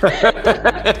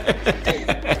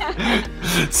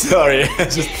 Sorry.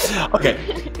 Okay,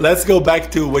 let's go back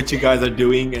to what you guys are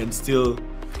doing and still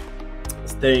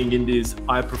staying in this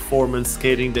high performance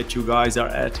skating that you guys are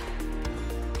at.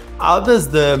 How does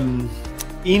the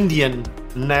Indian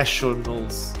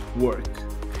nationals work?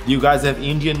 Do you guys have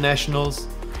Indian nationals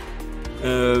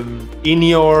in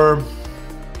your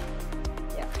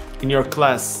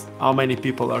class? How many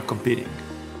people are competing?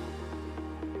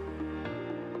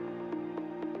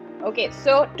 Okay,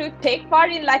 so to take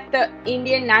part in like the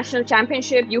Indian National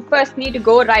Championship, you first need to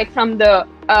go right from the,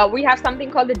 we have something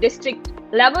called the district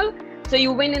level. So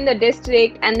you win in the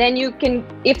district, and then you can,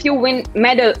 if you win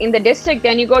medal in the district,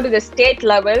 then you go to the state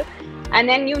level, and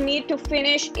then you need to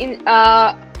finish in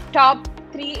top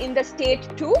 3 in the state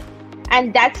too.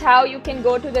 And that's how you can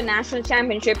go to the national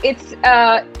championship. It's,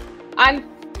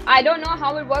 I don't know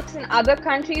how it works in other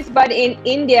countries, but in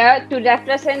India, to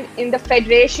represent in the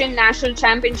Federation National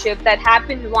Championship that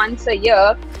happens once a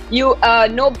year, you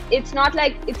know, it's not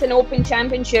like it's an open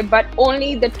championship, but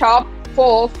only the top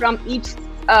 4 from each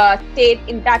state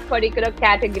in that particular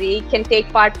category can take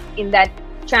part in that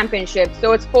championship.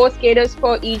 So it's 4 skaters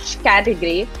for each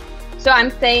category. So I'm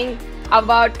saying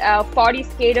about 40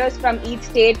 skaters from each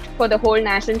state for the whole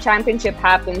national championship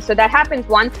happens. So that happens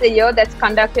once a year. That's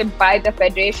conducted by the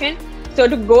federation. So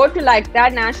to go to like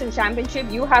that national championship,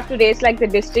 you have to race like the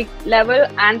district level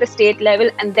and the state level,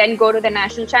 and then go to the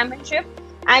national championship.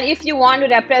 And if you want to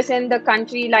represent the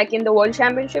country like in the world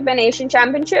championship and Asian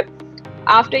championship,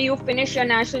 after you finish your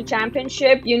national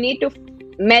championship, you need to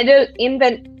medal in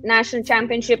the national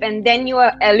championship, and then you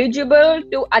are eligible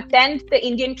to attend the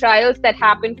Indian trials that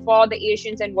happen for the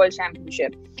Asians and World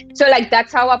Championship. So like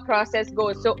that's how our process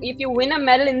goes. So if you win a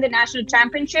medal in the national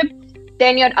championship,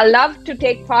 then you're allowed to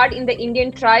take part in the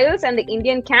Indian trials and the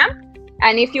Indian camp.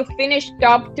 And if you finish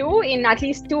top 2 in at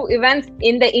least 2 events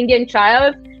in the Indian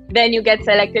trials, then you get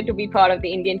selected to be part of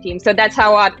the Indian team. So that's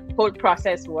how our whole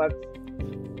process works.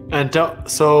 And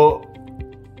so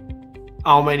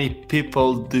how many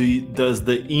people does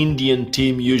the Indian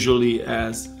team usually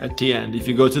has at the end? If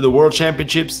you go to the World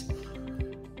Championships,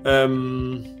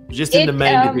 just in the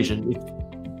main division,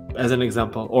 as an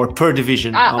example, or per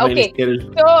division, how many skaters?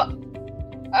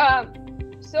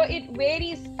 So it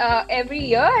varies every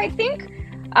year, I think.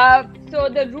 So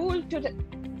the rule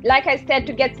like I said,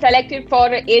 to get selected for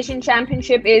an Asian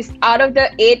Championship is out of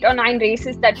the 8 or 9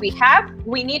 races that we have,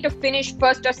 we need to finish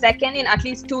first or second in at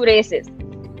least 2 races.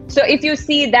 So if you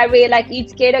see that way, like each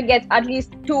skater gets at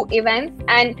least 2 events,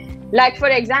 and like for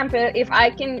example, if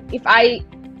I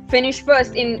finish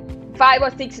first in 5 or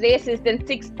 6 races, then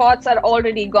 6 spots are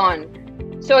already gone.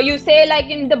 So you say like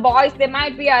in the boys, there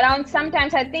might be around,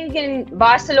 sometimes I think in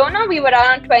Barcelona, we were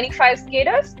around 25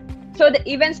 skaters. So the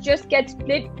events just get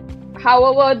split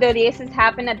however the races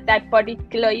happen at that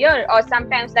particular year. Or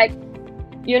sometimes like,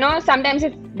 sometimes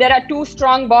if there are 2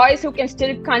 strong boys who can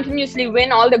still continuously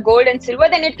win all the gold and silver,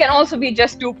 then it can also be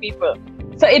just 2 people.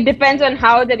 So it depends on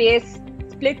how the race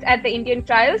splits at the Indian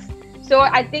trials. So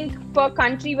I think per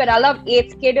country we're allowed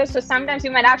 8 skaters. So sometimes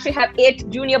you might actually have 8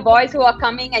 junior boys who are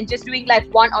coming and just doing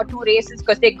like 1 or 2 races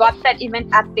because they got that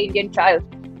event at the Indian trials.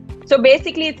 So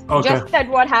basically it's just that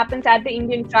what happens at the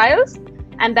Indian trials,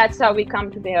 and that's how we come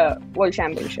to the World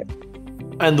Championship.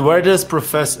 And where does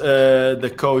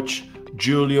the coach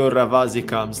Giulio Ravasi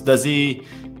comes, does he?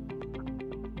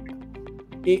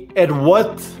 At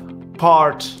what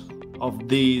part of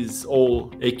this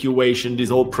whole equation, this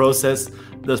whole process,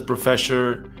 does coach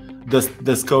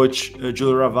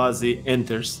Giulio Ravasi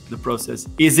enters the process?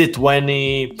 Is it when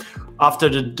he, after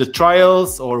the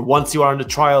trials, or once you are in the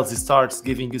trials, he starts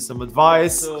giving you some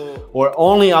advice, or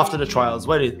only after the trials?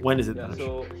 When is it? Yeah,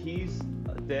 so he's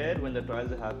there when the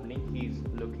trials are happening. He's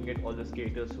looking at all the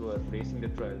skaters who are racing the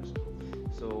trials.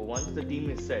 So once the team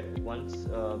is set, once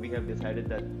we have decided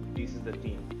that this is the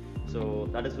team, so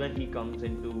that is when he comes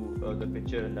into the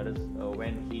picture, and that is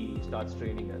when he starts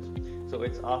training us. So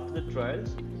it's after the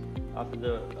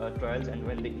trials, and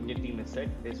when the Indian team is set,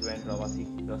 is when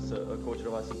Coach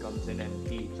Ravasi comes in and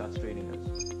he starts training us.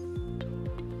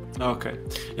 Okay,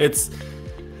 it's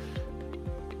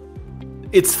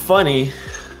funny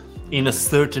in a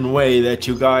certain way that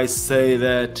you guys say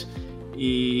that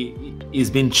he's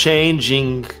been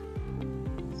changing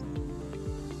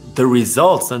the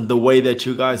results and the way that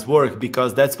you guys work,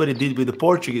 because that's what he did with the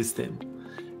Portuguese team.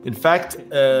 In fact,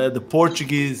 the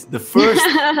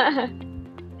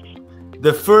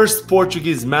first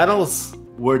Portuguese medals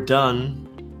were done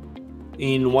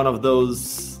in one of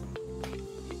those,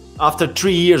 after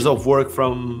 3 years of work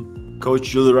from Coach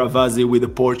Giulio Ravasi with the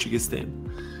Portuguese team.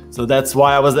 So that's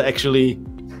why I was actually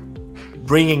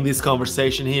bringing this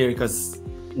conversation here, because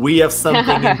we have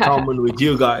something in common with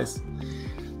you guys.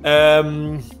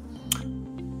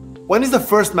 When is the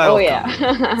first medal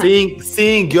coming?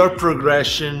 Seeing your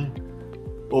progression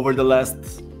over the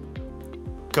last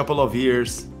couple of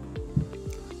years,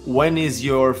 when is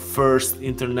your first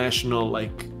international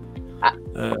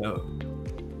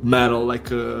medal,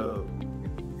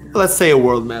 let's say a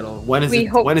world medal? When is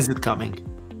it coming?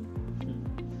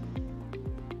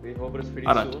 We hope it's pretty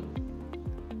soon.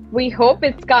 We hope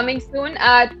it's coming soon.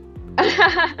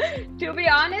 To be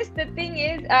honest, the thing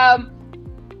is,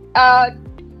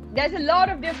 there's a lot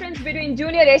of difference between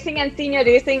junior racing and senior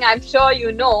racing, I'm sure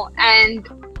you know, and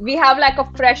we have like a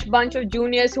fresh bunch of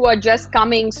juniors who are just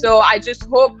coming. So I just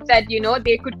hope that,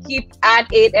 they could keep at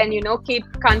it and,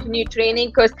 continue training,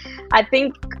 because I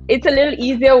think it's a little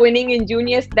easier winning in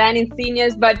juniors than in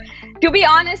seniors. But to be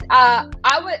honest, I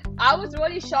was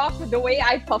really shocked with the way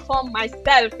I performed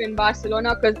myself in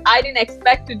Barcelona, because I didn't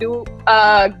expect to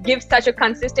give such a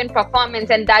consistent performance,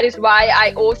 and that is why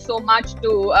I owe so much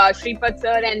to Shripad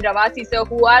sir and Ravasi sir,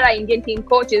 who are our Indian team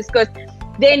coaches, because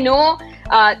they know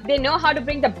how to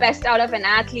bring the best out of an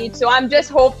athlete. So I'm just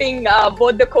hoping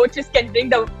both the coaches can bring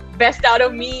the best out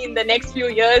of me in the next few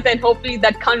years, and hopefully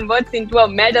that converts into a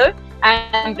medal.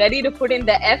 And I'm ready to put in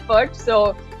the effort.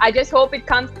 So I just hope it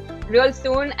comes real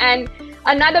soon. And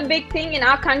another big thing in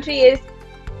our country is,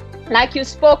 like you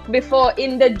spoke before,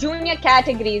 in the junior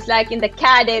categories, like in the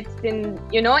cadets, in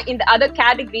the other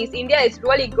categories, India is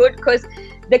really good, because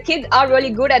the kids are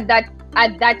really good at that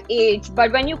age.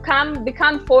 But when you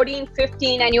become 14,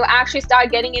 15 and you actually start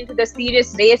getting into the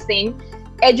serious racing,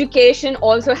 education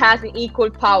also has an equal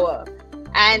power.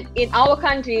 And in our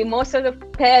country, most of the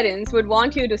parents would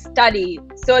want you to study.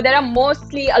 So there are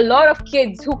mostly a lot of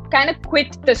kids who kind of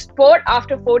quit the sport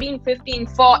after 14, 15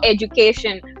 for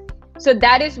education. So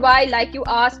that is why, like you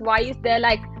asked, why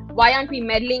aren't we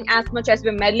medaling as much as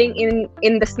we're medaling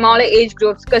in the smaller age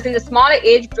groups? Because in the smaller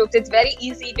age groups, it's very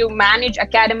easy to manage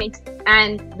academics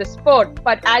and the sport.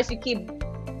 But as you keep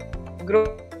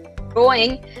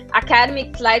growing,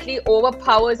 academics slightly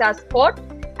overpowers our sport,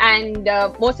 and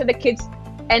most of the kids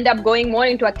end up going more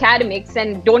into academics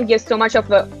and don't give so much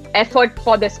of an effort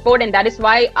for the sport, and that is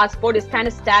why our sport is kind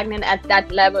of stagnant at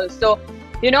that level. So,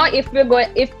 if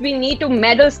we need to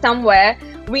medal somewhere,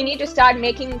 we need to start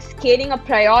making skating a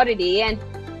priority, and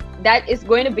that is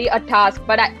going to be a task.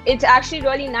 But it's actually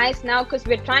really nice now, because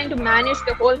we're trying to manage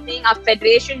the whole thing. Our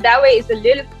federation that way is a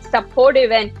little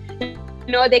supportive, and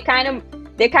they kind of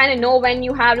know when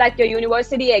you have like your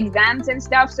university exams and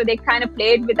stuff, so they kind of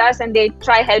played with us and they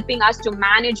try helping us to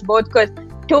manage both. Because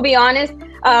to be honest,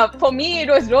 for me it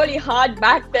was really hard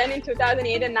back then in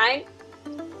 2008 and 9,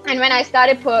 and when I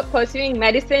started pursuing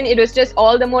medicine, it was just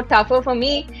all the more tougher for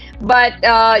me. But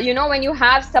when you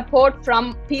have support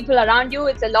from people around you,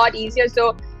 it's a lot easier.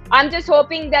 So I'm just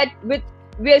hoping that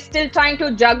we're still trying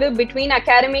to juggle between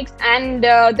academics and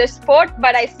the sport,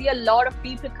 but I see a lot of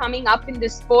people coming up in the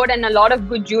sport and a lot of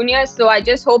good juniors. So I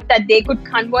just hope that they could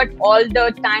convert all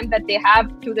the time that they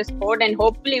have to the sport, and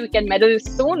hopefully we can medal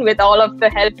soon with all of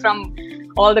the help from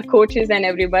all the coaches and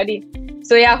everybody.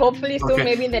 So yeah, hopefully soon,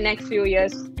 maybe in the next few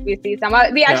years, we see some.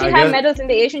 We actually have medals in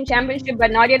the Asian Championship,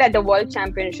 but not yet at the World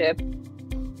Championship.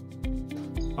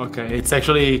 Okay, it's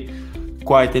actually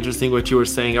quite interesting what you were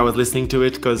saying. I was listening to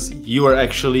it because you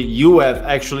have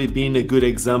actually been a good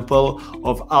example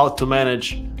of how to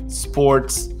manage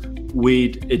sports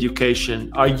with education.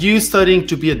 Are you studying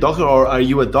to be a doctor, or are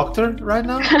you a doctor right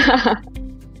now?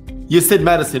 You said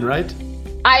medicine, right?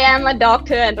 I am a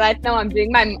doctor, and right now I'm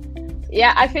doing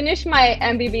I finished my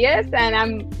MBBS, and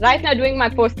I'm right now doing my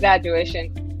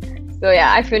post-graduation. So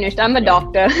yeah, I finished. I'm a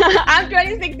doctor. I'm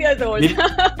 26 years old.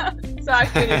 So I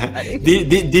finished studying.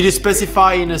 Did you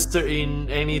specify in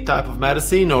any type of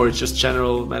medicine, or it's just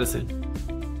general medicine?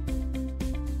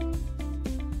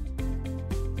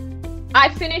 I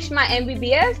finished my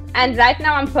MBBS, and right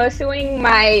now I'm pursuing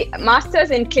my master's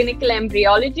in clinical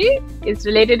embryology. It's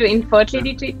related to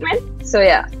infertility treatment. So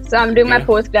yeah, so I'm doing my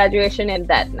post-graduation in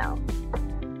that now.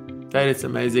 That is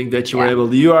amazing that you were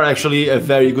able. You are actually a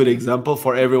very good example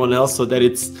for everyone else. So that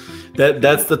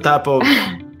that's the type of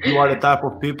you are the type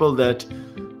of people that,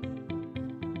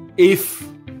 if,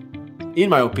 in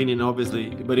my opinion, obviously,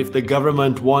 but if the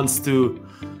government wants to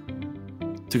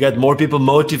get more people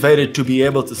motivated to be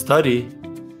able to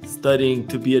studying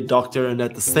to be a doctor, and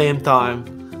at the same time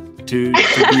to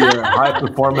be a high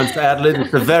performance athlete,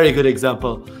 it's a very good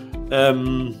example.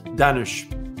 Danush.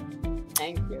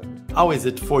 Thank you. How is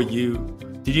it for you?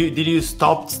 Did you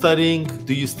stop studying?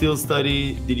 Do you still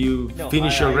study? Did you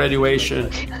finish your graduation?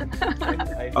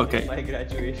 I finished my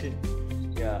graduation.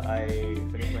 Yeah, I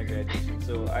finished my graduation.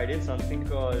 So I did something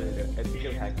called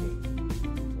ethical hacking.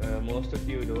 Most of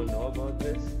you don't know about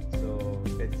this. So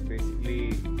it's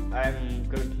basically, I'm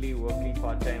currently working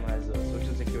part-time as a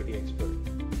social security expert.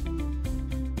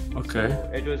 Okay.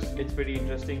 So it's pretty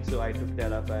interesting. So I took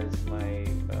that up as my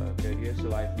career.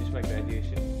 So I finished my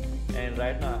graduation, and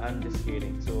right now I'm just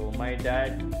skating. So my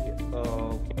dad,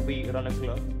 we run a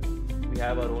club. We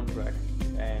have our own track,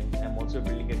 and I'm also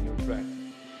building a new track.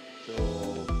 So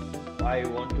I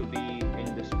want to be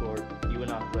in the sport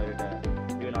even after I retire.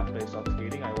 Even after I stop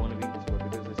skating, I want to be in the sport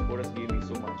because the sport has given me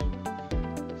so much.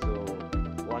 So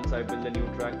once I build a new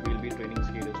track, we'll be training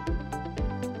skaters too.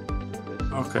 So this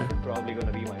is probably going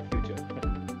to be my future.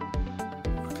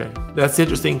 Okay, that's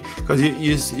interesting because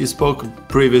you spoke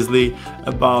previously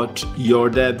about your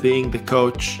dad being the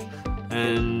coach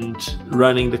and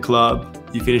running the club.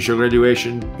 You finished your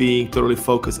graduation being totally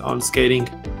focused on skating.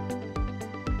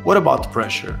 What about the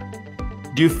pressure?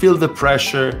 Do you feel the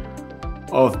pressure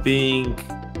of being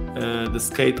the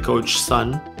skate coach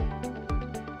son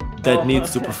that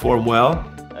needs to perform well?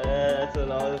 It's a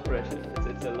lot of pressure.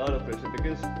 It's a lot of pressure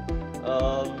because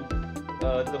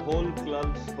the whole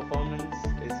club's performance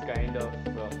is kind of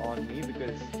on me,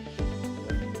 because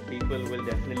people will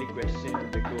definitely question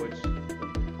the coach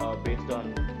based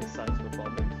on his son's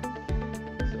performance.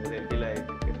 So they'll be like,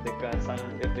 if the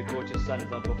coach's son is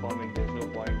not performing, there's no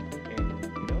point in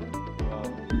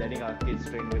letting our kids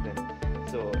train with him.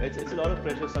 So it's a lot of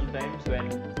pressure sometimes when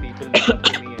people look up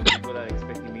to me and people are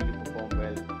expecting me to perform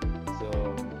well. So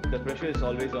the pressure is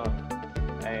always on,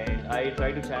 and I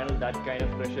try to channel that kind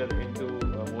of pressure into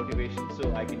motivation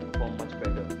so I can perform much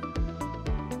better.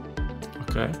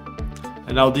 Okay.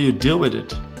 And how do you deal with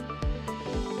it?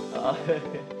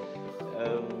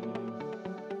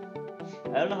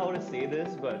 I don't know how to say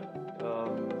this, but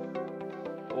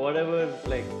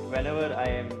whenever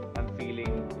I'm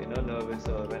feeling nervous,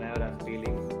 or whenever I'm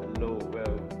feeling low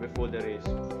before the race,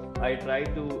 I try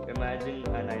to imagine,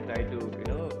 and I try to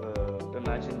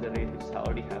imagine the race which is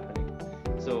already happening.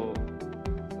 So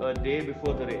a day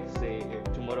before the race, say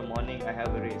tomorrow morning I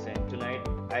have a race, and tonight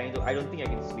I don't think I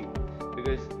can sleep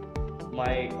because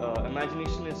my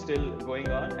imagination is still going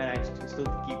on, and I still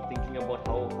keep thinking about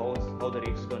how the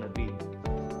race is gonna be.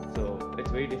 So it's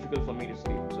very difficult for me to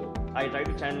sleep. So I try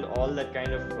to channel all that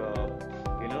kind of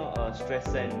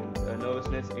stress and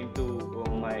nervousness into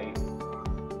my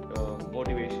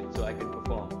motivation so I can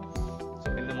perform.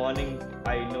 So in the morning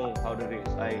I know how to race.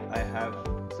 I have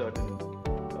certain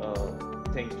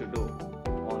things to do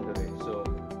on the race. So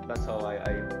that's how I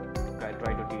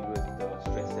try to deal with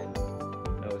stress and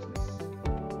nervousness.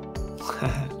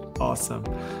 Awesome.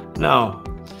 Now,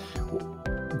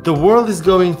 the world is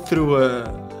going through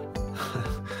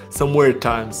some weird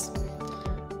times.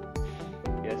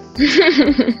 Yes.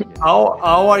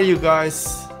 How are you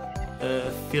guys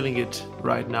feeling it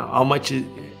right now? How much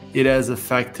it has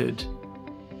affected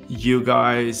you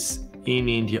guys in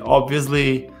India?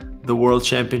 Obviously, the World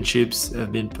Championships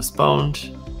have been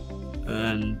postponed,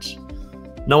 and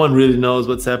no one really knows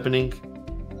what's happening.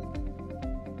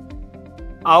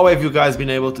 How have you guys been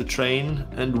able to train,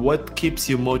 and what keeps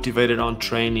you motivated on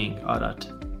training, Arat?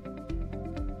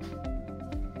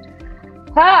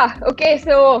 Okay,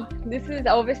 so this is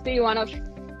obviously one of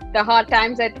the hard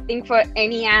times, I think, for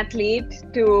any athlete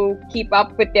to keep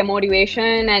up with their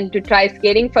motivation and to try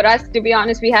skating. For us, to be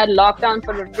honest, we had lockdown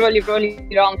for a really, really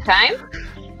long time.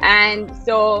 And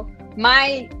so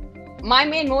my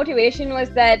main motivation was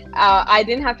that I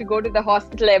didn't have to go to the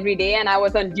hospital every day, and I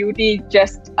was on duty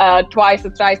just twice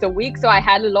or thrice a week. So I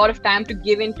had a lot of time to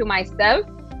give in to myself.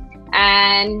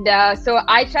 And so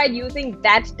I tried using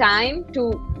that time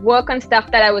to work on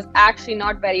stuff that I was actually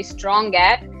not very strong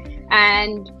at.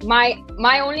 And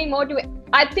my only motive,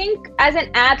 I think, as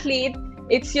an athlete,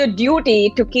 it's your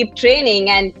duty to keep training.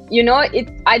 And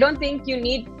I don't think you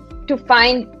need to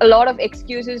find a lot of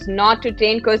excuses not to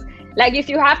train, because like if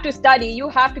you have to study, you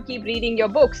have to keep reading your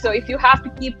books. So if you have to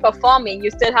keep performing,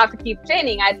 you still have to keep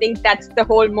training. I think that's the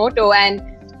whole motto. And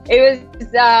it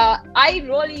was I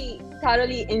really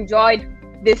thoroughly enjoyed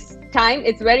this time.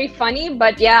 It's very funny,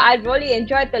 but yeah, I really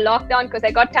enjoyed the lockdown because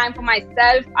I got time for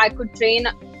myself. I could train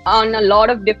on a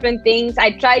lot of different things.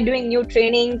 I tried doing new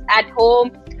trainings at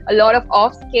home, a lot of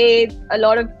off skates,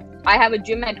 I have a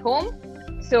gym at home,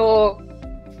 so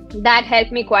that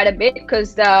helped me quite a bit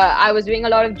because I was doing a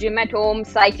lot of gym at home,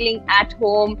 cycling at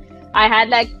home. I had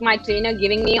like my trainer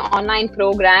giving me online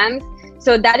programs.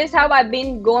 So that is how I've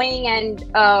been going. And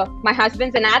my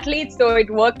husband's an athlete, so it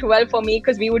worked well for me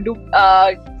because we would do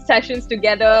sessions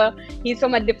together. He's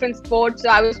from a different sport, so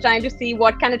I was trying to see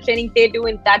what kind of training they do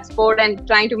in that sport and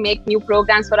trying to make new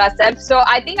programs for ourselves. So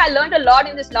I think I learned a lot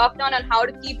in this lockdown on how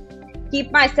to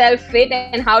keep myself fit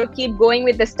and how to keep going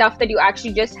with the stuff that you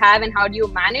actually just have and how do you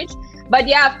manage. But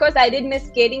yeah, of course, I did miss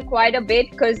skating quite a bit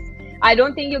because I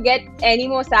don't think you get any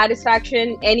more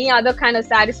satisfaction, any other kind of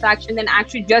satisfaction than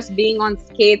actually just being on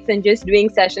skates and just doing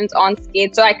sessions on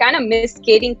skates. So I kind of miss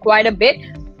skating quite a bit.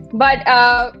 But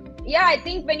yeah, I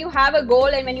think when you have a goal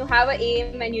and when you have an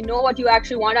aim and you know what you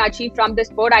actually want to achieve from the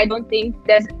sport, I don't think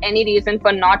there's any reason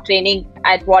for not training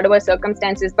at whatever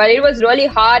circumstances. But it was really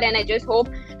hard, and I just hope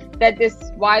that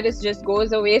this virus just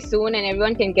goes away soon and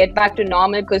everyone can get back to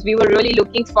normal, because we were really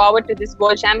looking forward to this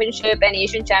World Championship and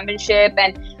Asian Championship,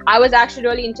 and I was actually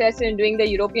really interested in doing the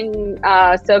European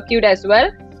circuit as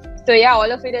well. So yeah,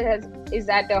 all of it is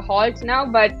at a halt now,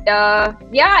 but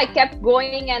yeah, I kept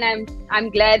going, and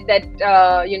I'm glad that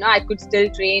I could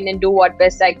still train and do what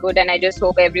best I could, and I just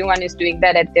hope everyone is doing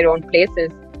that at their own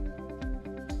places.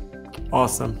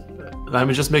 Awesome. Let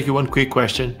me just make you one quick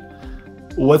question.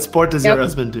 What sport does your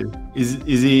husband do? Is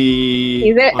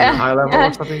he on a high level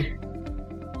or something?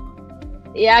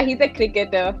 Yeah, he's a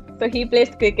cricketer. So he plays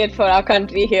cricket for our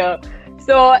country here.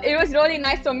 So it was really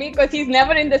nice for me because he's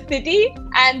never in the city.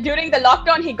 And during the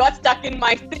lockdown, he got stuck in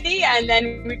my city, and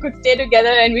then we could stay together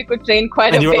and we could train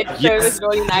quite a bit. So it was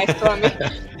really nice for me.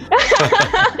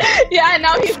 Yeah,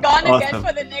 now he's gone again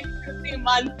for the next 2-3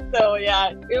 months. So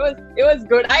yeah, it was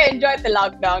good. I enjoyed the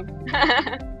lockdown.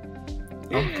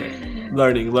 Okay.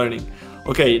 Learning.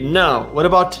 Okay, now what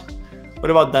about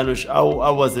Danush?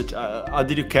 How was it? How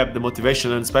did you keep the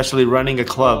motivation, and especially running a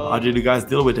club? How did you guys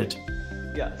deal with it?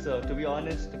 Yeah, so to be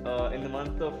honest, in the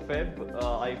month of Feb,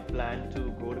 I planned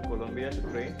to go to Colombia to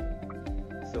train.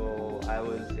 So I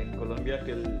was in Colombia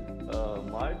till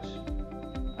March.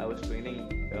 I was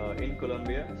training in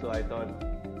Colombia. So I thought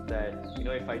that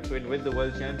if I trained with the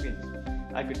world champions,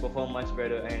 I could perform much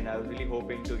better, and I was really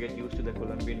hoping to get used to the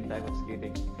Colombian type of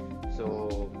skating.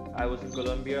 So I was in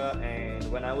Colombia, and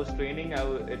when I was training,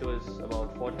 it was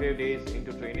about 45 days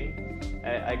into training.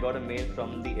 I got a mail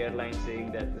from the airline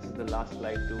saying that this is the last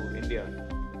flight to India.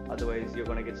 Otherwise, you're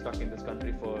going to get stuck in this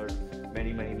country for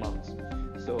many, many months.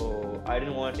 So I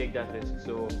didn't want to take that risk.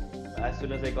 So as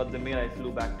soon as I got the mail, I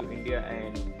flew back to India,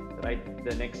 and right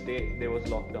the next day, there was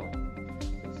lockdown.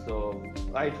 So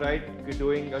I tried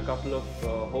doing a couple of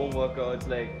home workouts,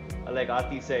 like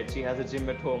Aarti said, she has a gym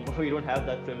at home. We don't have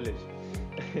that privilege.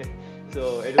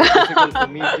 So it was difficult for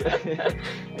me.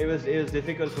 It was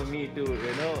difficult for me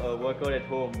to work out at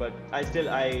home. But I still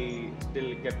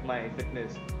kept my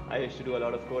fitness. I used to do a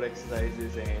lot of core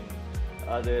exercises and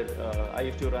I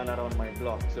used to run around my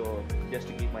block, so just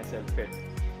to keep myself fit.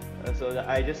 So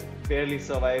I just barely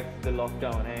survived the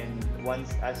lockdown, and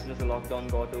as soon as the lockdown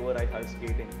got over, I started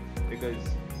skating, because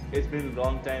it's been a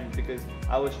long time, because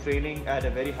I was training at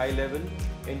a very high level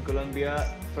in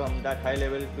Colombia. From that high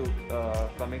level to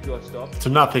coming to a stop, to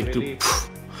nothing, really,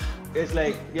 it's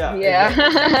like yeah.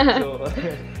 Exactly. So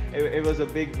it was a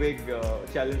big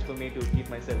challenge for me to keep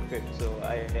myself fit. So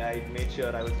I made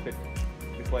sure I was fit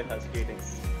before I started skating.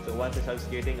 So once I started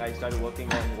skating, I started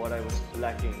working on what I was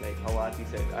lacking, like how Aarti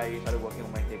said. I started working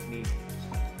on my technique.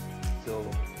 So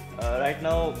right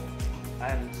now,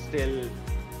 I'm still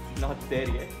not there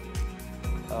yet.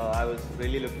 I was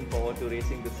really looking forward to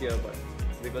racing this year, but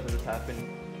because of this happened,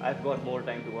 I've got more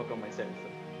time to work on myself.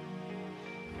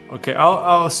 So. Okay,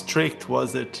 how strict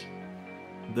was it,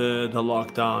 the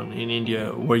lockdown in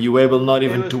India? Were you able not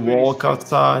even to walk strict.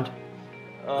 Outside?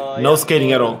 No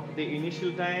skating at all? The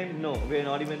initial time, no, we're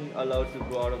not even allowed to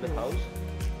go out of the house.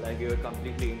 Like, we were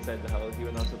completely inside the house. You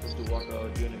were not supposed to walk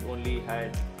out. You only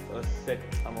had a set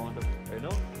amount of,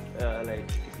 like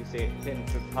if you say 10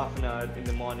 to half an hour in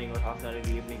the morning or half an hour in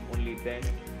the evening, only then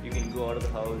you can go out of the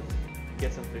house,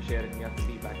 get some fresh air, and you have to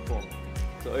be back home.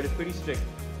 So it is pretty strict.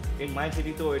 In my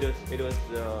city though, it was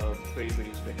pretty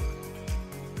strict.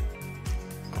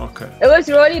 Okay. It was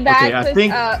really bad Okay,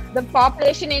 because the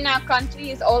population in our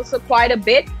country is also quite a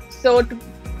bit. So to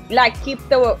like keep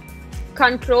the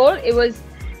control,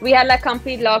 we had like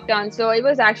complete lockdown. So it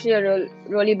was actually a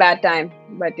really bad time.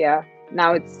 But yeah,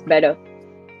 now it's better.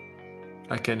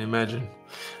 I can imagine.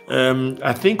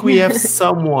 I think we have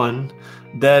someone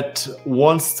that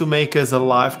wants to make us a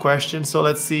live question. So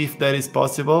let's see if that is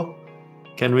possible.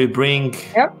 Can we bring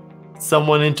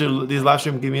someone into this live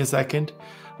stream? Give me a second.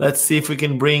 Let's see if we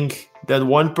can bring that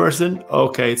one person.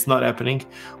 Okay, it's not happening.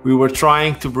 We were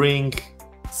trying to bring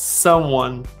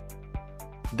someone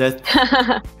that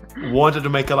wanted to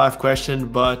make a live question,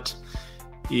 but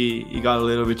he got a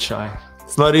little bit shy.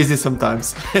 It's not easy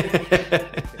sometimes.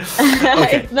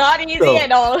 It's not easy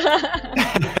at all.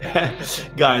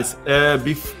 Guys,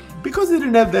 because we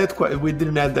didn't have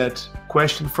that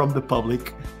question from the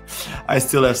public, I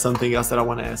still have something else that I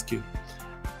want to ask you.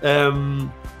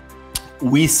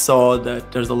 We saw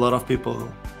that there's a lot of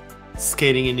people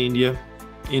skating in India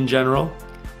in general,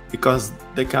 because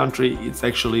the country is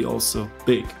actually also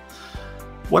big.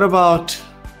 What about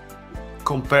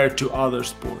compared to other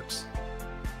sports?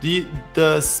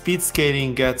 The speed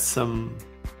skating gets some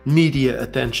media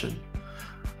attention.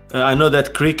 I know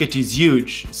that cricket is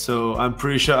huge, so I'm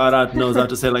pretty sure Arad knows how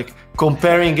to say, like,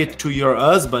 comparing it to your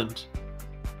husband,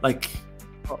 like,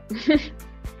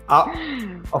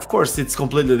 of course it's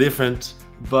completely different,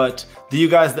 but do you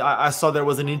guys, I saw there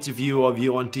was an interview of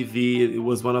you on TV. It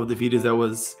was one of the videos that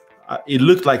was, it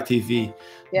looked like TV.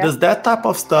 Yeah. Does that type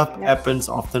of stuff happens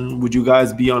often? Would you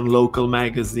guys be on local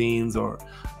magazines or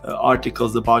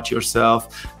articles about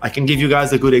yourself? I can give you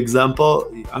guys a good example.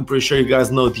 I'm pretty sure you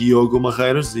guys know Diogo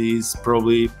Marreiros. He's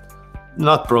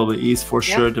he's for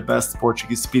sure the best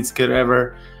Portuguese speed skater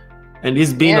ever. And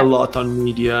he's been a lot on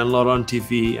media and a lot on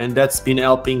TV, and that's been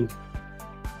helping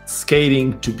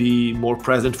skating to be more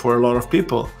present for a lot of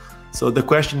people. So the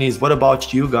question is, what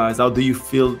about you guys? How do you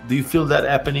feel? Do you feel that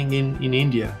happening in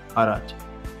India, Arad?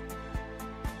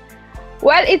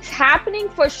 Well, it's happening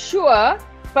for sure,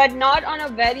 but not on a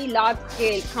very large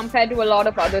scale compared to a lot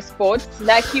of other sports.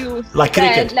 Like you said,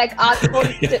 cricket. Like our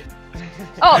sport.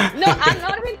 Oh, no, I'm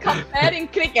not even comparing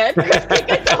cricket, because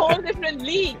cricket's a whole different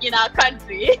league in our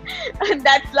country. And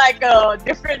that's like a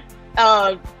different,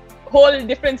 whole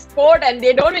different sport, and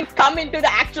they don't even come into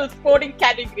the actual sporting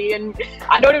category. And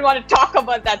I don't even want to talk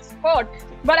about that sport.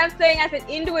 But I'm saying as an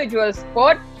individual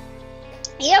sport,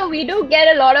 yeah, we do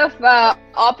get a lot of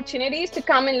opportunities to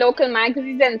come in local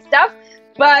magazines and stuff.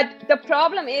 But the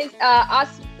problem is our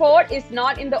sport is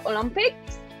not in the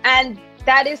Olympics, and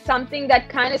that is something that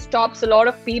kind of stops a lot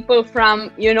of people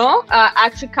from,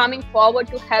 actually coming forward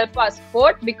to help our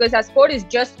sport, because our sport is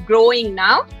just growing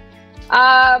now.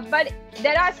 But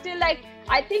there are still, like,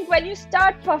 I think when you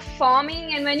start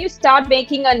performing and when you start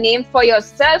making a name for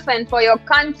yourself and for your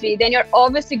country, then you're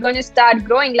obviously going to start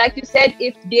growing. Like you said,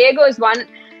 if Diego is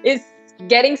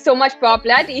getting so much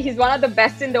popularity, he's one of the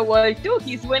best in the world too.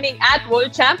 He's winning at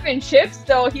world championships,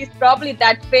 so he's probably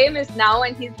that famous now,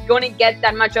 and he's going to get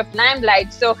that much of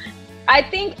limelight. So I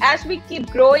think as we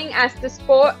keep growing as the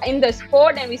sport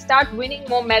and we start winning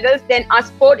more medals, then our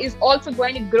sport is also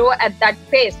going to grow at that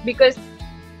pace. Because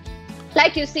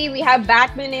like you see, we have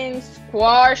badminton,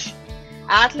 squash,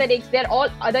 athletics. They're all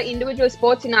other individual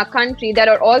sports in our country that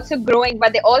are also growing,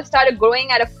 but they all started growing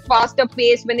at a faster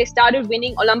pace when they started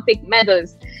winning Olympic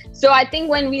medals. So I think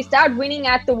when we start winning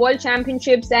at the World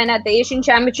Championships and at the Asian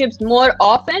Championships more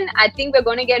often, I think we're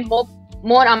going to get more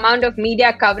amount of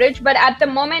media coverage. But at the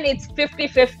moment, it's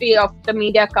 50-50 of the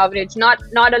media coverage, not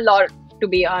a lot, to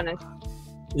be honest.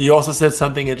 You also said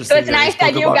something interesting. So it's nice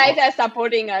that you guys are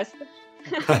supporting us.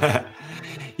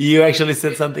 You actually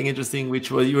said something interesting, which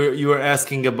was you were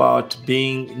asking about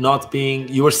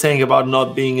you were saying about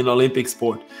not being an Olympic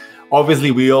sport.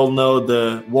 Obviously, we all know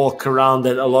the walk around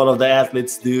that a lot of the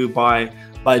athletes do by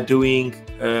doing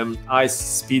ice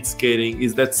speed skating.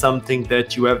 Is that something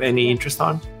that you have any interest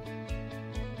on?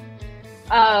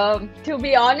 To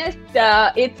be honest,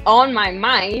 it's on my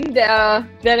mind. There are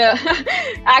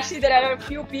a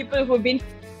few people who've been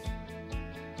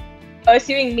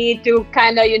pursuing me to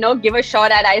kind of, give a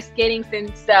shot at ice skating,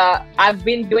 since I've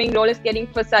been doing roller skating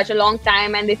for such a long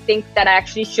time, and they think that I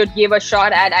actually should give a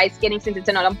shot at ice skating since it's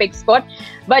an Olympic sport.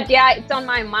 But yeah, it's on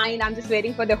my mind. I'm just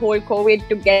waiting for the whole COVID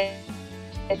to get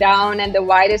down and the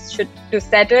virus to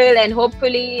settle, and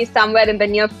hopefully somewhere in the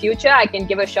near future I can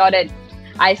give a shot at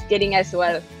ice skating as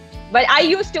well. But I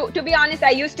used to be honest,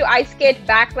 I used to ice skate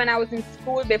back when I was in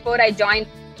school before I joined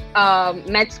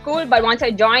med school. But once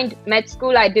I joined med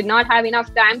school, I did not have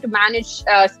enough time to manage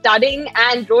studying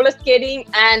and roller skating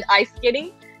and ice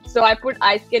skating. So I put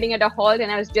ice skating at a halt,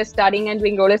 and I was just studying and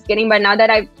doing roller skating. But now that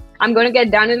I'm going to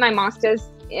get done with my master's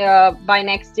by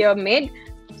next year mid,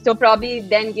 so probably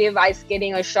then give ice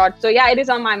skating a shot. So yeah, it is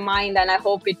on my mind, and I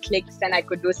hope it clicks and I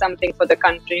could do something for the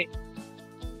country.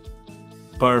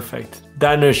 Perfect.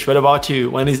 Dhanush, what about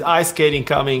you? When is ice skating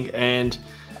coming, and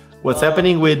what's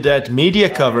happening with that media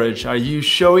coverage? Are you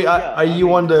showing? Are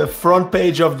you on the front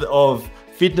page of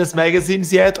fitness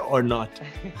magazines yet, or not?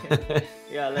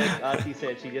 Yeah, like Aarti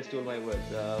said, she just told my words.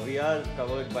 We are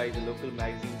covered by the local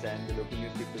magazines and the local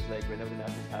newspapers. Like whenever the match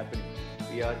is happening,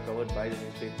 we are covered by the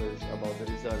newspapers about the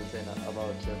results and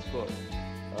about the sport.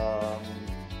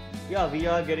 Yeah, we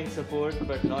are getting support,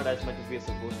 but not as much as we are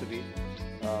supposed to be.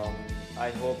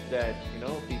 I hope that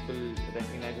people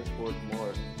recognize the sport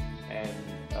more, and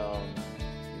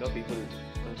people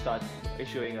start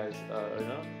issuing us,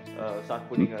 start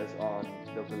putting us on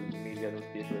local media,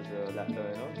 newspapers,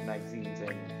 magazines,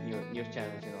 and news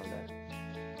channels and all that.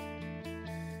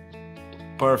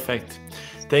 Perfect.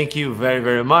 Thank you very,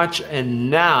 very much. And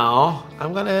now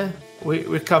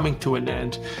we're coming to an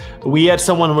end. We had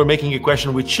someone were making a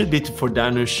question which should be for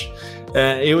Dhanush.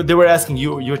 They were asking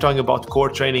you were talking about core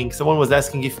training. Someone was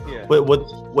asking if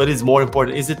what is more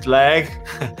important? Is it leg,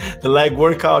 the leg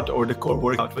workout, or the core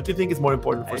workout? What do you think is more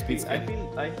important for speed skating?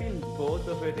 I feel both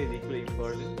of it is equally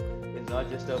important. It's not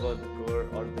just about the core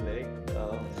or the leg.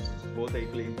 Both are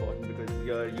equally important because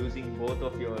you're using both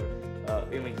of your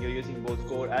you're using both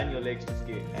core and your legs to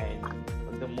skate, and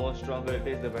the more stronger it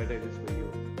is, the better it is for you.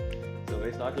 So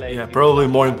it's not like probably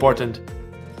more important.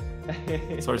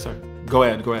 Sorry. Go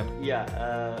ahead. Yeah,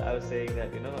 I was saying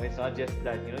that it's not just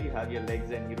that you have your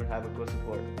legs and you don't have a core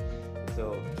support.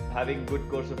 So having good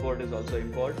core support is also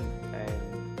important,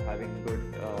 and having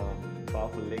good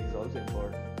powerful legs is also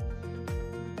important.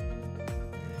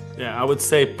 Yeah, I would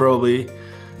say probably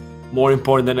more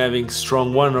important than having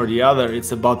strong one or the other.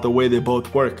 It's about the way they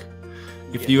both work.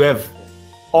 If you have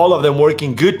all of them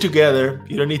working good together,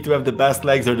 you don't need to have the best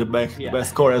legs or the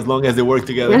best core, as long as they work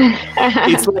together.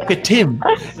 It's like a team.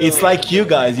 It's like you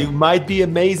guys. You might be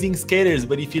amazing skaters,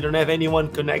 but if you don't have anyone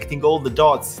connecting all the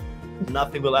dots,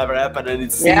 nothing will ever happen. And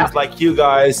it seems like you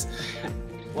guys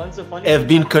have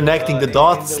been connecting the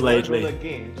dots lately.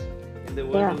 In the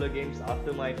World Roller Games,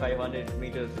 after my 500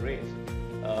 meters race,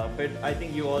 I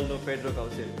think you all know Pedro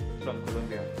Caucil from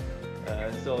Colombia.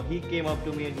 So he came up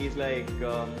to me and he's like,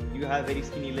 you have very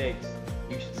skinny legs.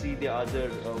 You should see the other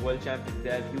world champions,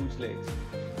 they have huge legs.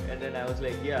 And then I was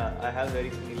like, yeah, I have very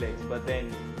skinny legs. But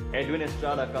then Edwin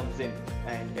Estrada comes in,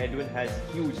 and Edwin has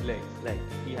huge legs. Like,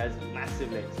 he has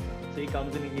massive legs. So he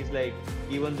comes in and he's like,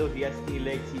 even though he has skinny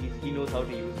legs, he knows how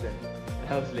to use them. And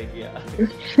I was like, yeah,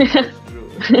 that's true.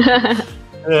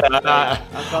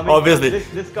 Obviously.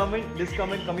 This comment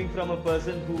coming from a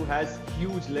person who has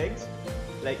huge legs,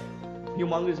 like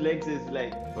humongous legs, is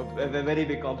like a very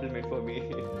big compliment for me.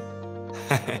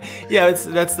 Yeah,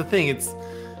 that's the thing.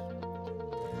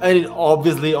 And it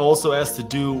obviously also has to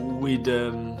do with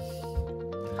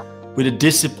the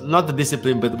discipline, not the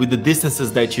discipline, but with the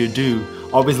distances that you do.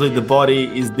 Obviously, the body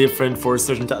is different for a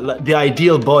certain time. The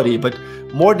ideal body, but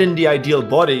more than the ideal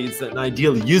body, it's an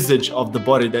ideal usage of the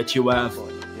body that you have.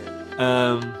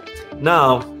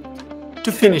 Now,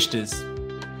 to finish this,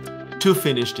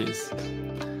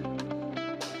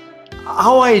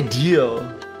 how ideal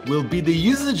will be the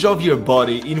usage of your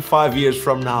body in 5 years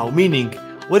from now? Meaning,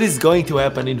 what is going to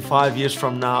happen in 5 years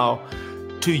from now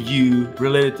to you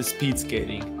related to speed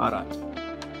skating, Arat?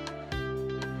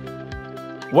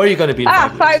 Where are you going to be in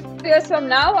 5 years? 5 years from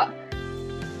now?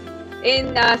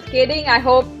 In skating, I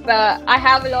hope I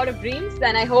have a lot of dreams,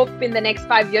 and I hope in the next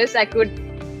 5 years I could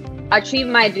achieve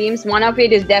my dreams. One of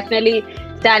it is definitely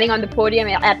standing on the podium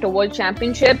at the World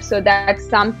Championship. So that's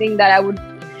something that I would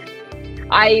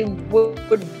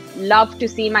love to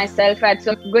see myself at.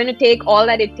 So I'm going to take all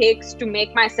that it takes to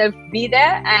make myself be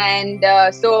there. And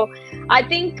so I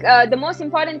think the most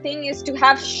important thing is to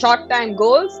have short-time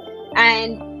goals.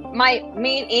 And my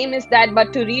main aim is that,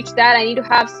 but to reach that, I need to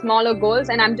have smaller goals.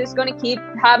 And I'm just going to keep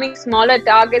having smaller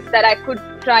targets that I could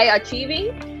try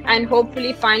achieving. and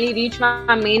hopefully finally reach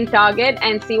my main target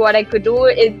and see what I could do.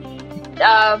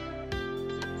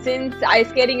 Since ice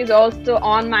skating is also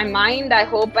on my mind, I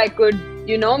hope I could,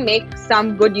 make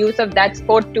some good use of that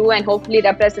sport too, and hopefully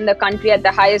represent the country at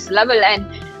the highest level. And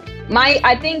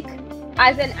I think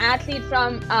as an athlete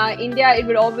from India, it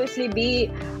would obviously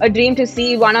be a dream to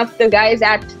see one of the guys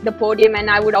at the podium, and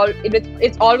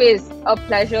it's always a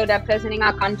pleasure representing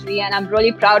our country, and I'm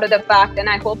really proud of the fact, and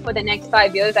I hope for the next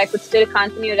 5 years I could still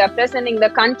continue representing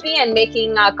the country and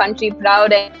making our country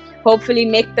proud, and hopefully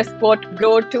make the sport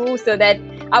grow too, so that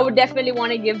I would definitely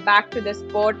want to give back to the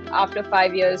sport after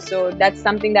 5 years. So that's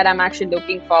something that I'm actually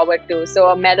looking forward to. So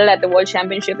a medal at the World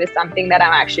Championship is something that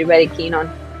I'm actually very keen on.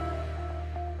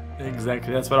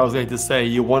 Exactly, that's what I was going to say.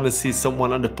 You want to see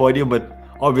someone on the podium, but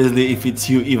obviously if it's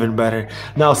you, even better.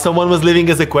 Now, someone was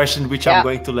leaving us a question, which I'm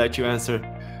going to let you answer.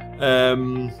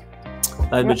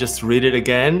 Let me just read it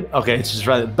again. Okay, it's just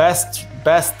right.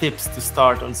 Best tips to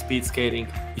start on speed skating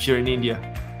if you're in India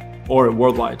or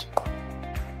worldwide.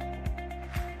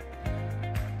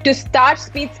 To start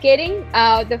speed skating,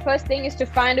 the first thing is to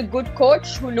find a good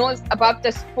coach who knows about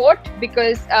the sport,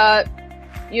 because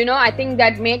I think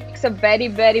that makes a very,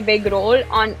 very big role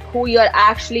on who you're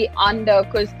actually under,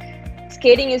 because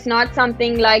skating is not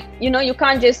something like, you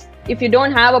can't just, if you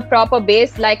don't have a proper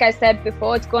base, like I said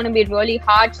before, it's going to be really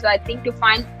hard. So I think to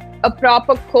find a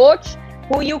proper coach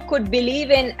who you could believe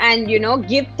in and,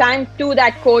 give time to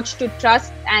that coach to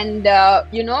trust and,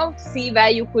 see where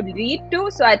you could lead to.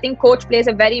 So I think coach plays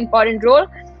a very important role.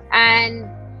 And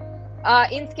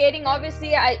in skating,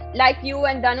 obviously, like you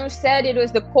and Dhanush said, it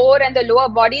was the core and the lower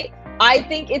body. I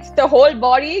think it's the whole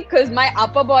body, because my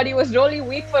upper body was really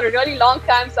weak for a really long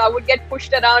time. So I would get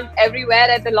pushed around everywhere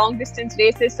at the long distance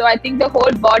races. So I think the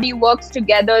whole body works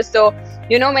together. So,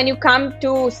 when you come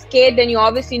to skate, then you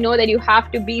obviously know that you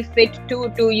have to be fit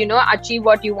to achieve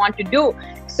what you want to do.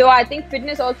 So I think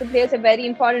fitness also plays a very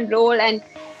important role. And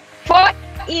for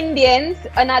Indians,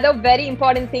 another very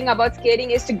important thing about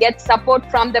skating is to get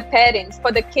support from the parents,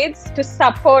 for the kids to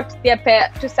support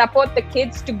the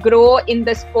kids to grow in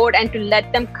the sport and to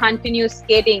let them continue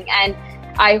skating. And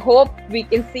I hope we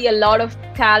can see a lot of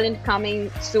talent coming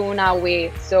soon our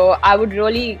way. So I would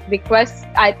really request,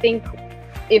 I think,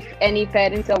 if any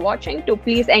parents are watching, to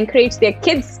please encourage their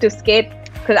kids to skate,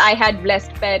 because I had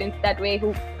blessed parents that way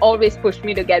who always pushed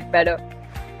me to get better.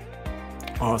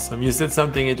 Awesome. You said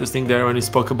something interesting there when you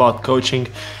spoke about coaching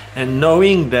and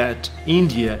knowing that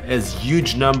India has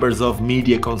huge numbers of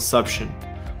media consumption,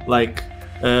 like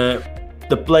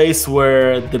the place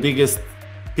where the biggest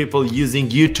people using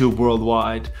YouTube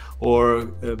worldwide,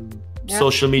 or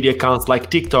social media accounts like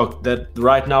TikTok, that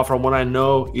right now, from what I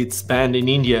know, it's banned in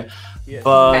India. Yeah.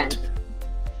 But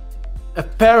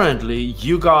apparently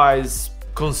you guys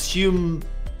consume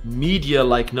media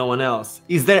like no one else.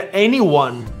 Is there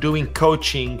anyone doing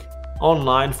coaching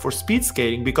online for speed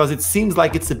skating? Because it seems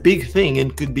like it's a big thing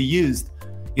and could be used.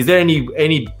 Is there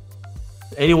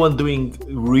anyone doing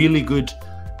really good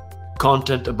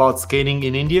content about skating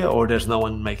in India, or there's no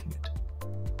one making it?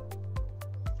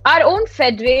 Our own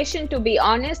federation, to be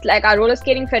honest, like our Roller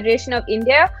Skating Federation of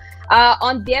India,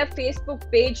 on their Facebook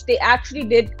page, they actually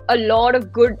did a lot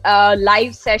of good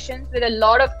live sessions with a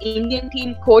lot of Indian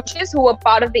team coaches who were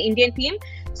part of the Indian team.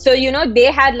 So, they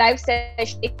had live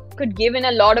sessions. They could give in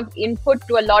a lot of input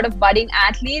to a lot of budding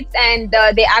athletes. And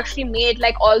they actually made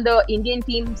like all the Indian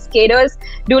team skaters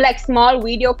do like small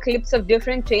video clips of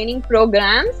different training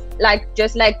programs, like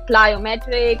just like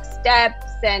plyometrics, steps,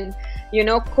 and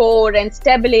core and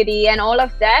stability and all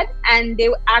of that, and they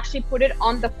actually put it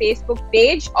on the Facebook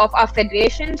page of our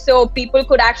federation, so people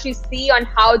could actually see on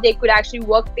how they could actually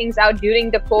work things out during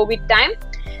the COVID time.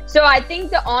 So I think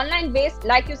the online base,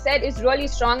 like you said, is really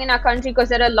strong in our country, because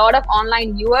there are a lot of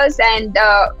online viewers, and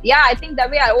I think that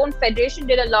way our own federation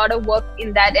did a lot of work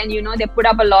in that, and they put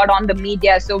up a lot on the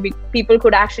media, so people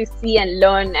could actually see and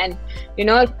learn, and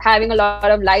having a lot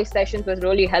of live sessions was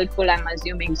really helpful, I'm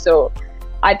assuming. So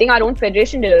I think our own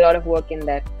federation did a lot of work in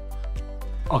that.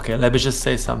 Okay, let me just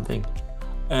say something.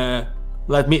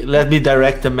 Let me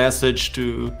direct a message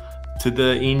to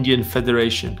the Indian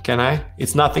Federation. Can I?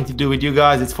 It's nothing to do with you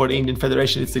guys. It's for the Indian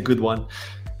Federation. It's a good one.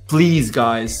 Please,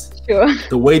 guys. Sure.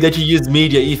 The way that you use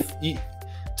media,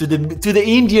 to the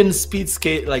Indian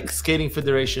skating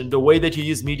federation, the way that you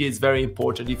use media is very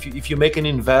important. If you make an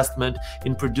investment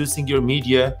in producing your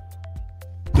media,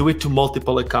 do it to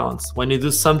multiple accounts. When you do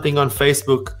something on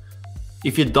Facebook,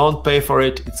 if you don't pay for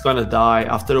it, it's gonna die.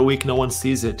 After a week, no one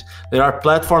sees it. There are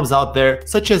platforms out there,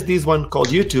 such as this one called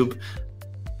YouTube,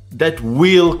 that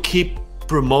will keep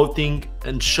promoting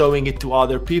and showing it to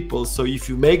other people. So if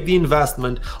you make the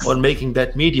investment on making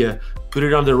that media, put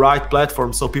it on the right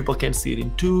platform so people can see it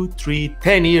in 2, 3,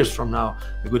 10 years from now.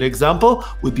 A good example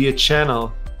would be a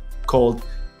channel called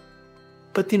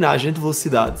Patinagem de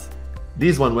Velocidade.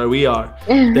 This one where we are.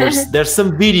 There's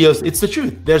some videos. It's the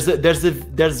truth. There's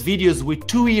videos with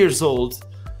 2 years old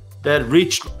that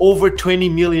reached over 20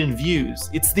 million views.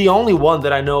 It's the only one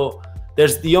that I know.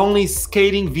 There's the only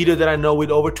skating video that I know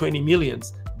with over 20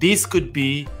 millions. This could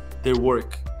be their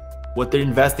work, what they're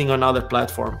investing on other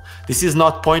platform. This is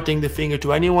not pointing the finger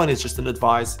to anyone. It's just an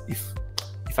advice, if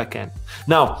I can.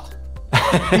 Now,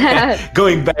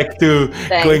 going back to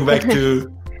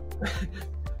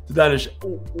Danish,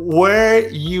 where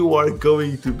you are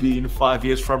going to be in 5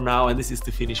 years from now, and this is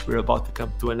to finish, we're about to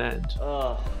come to an end.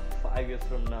 5 years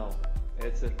from now,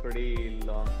 it's a pretty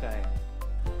long time.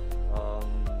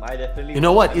 I definitely. You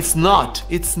know what? It's not.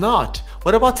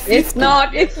 What about 50? It's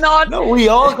not. No, we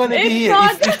all gonna be here.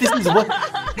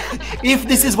 If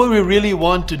this is what we really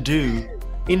want to do,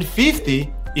 in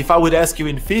 50. If I would ask you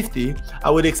in 50, I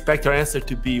would expect your answer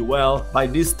to be, well, by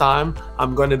this time,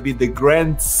 I'm going to be the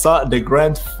grandfather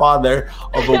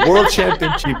of a world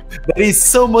championship that is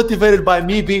so motivated by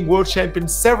me being world champion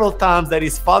several times that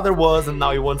his father was, and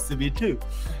now he wants to be too.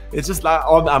 It's just like,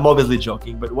 I'm obviously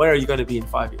joking, but where are you going to be in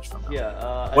 5 years from now?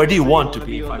 Yeah. Where do you want to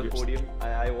be in 5 years? Podium.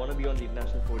 I want to be on the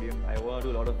international podium. I want to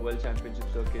do a lot of world championship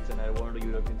circuits, and I want to do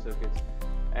European circuits,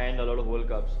 and a lot of World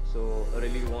Cups. So I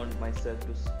really want myself to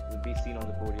be seen on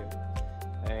the podium.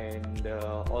 And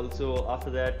also after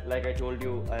that, like I told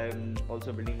you, I'm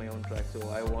also building my own track. So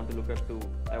I want to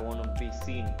be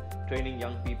seen training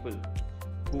young people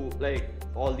who, like,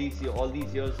 all these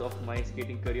years of my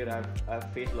skating career, I've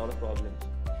faced a lot of problems,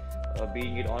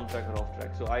 being it on track or off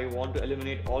track. So I want to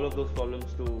eliminate all of those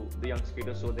problems to the young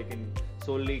skaters so they can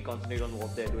solely concentrate on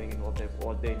what they're doing and what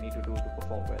they need to do to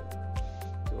perform well.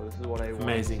 So this is what I want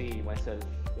to see myself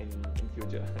in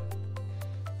future.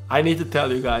 I need to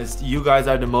tell you guys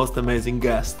are the most amazing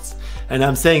guests. And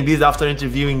I'm saying this after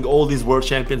interviewing all these world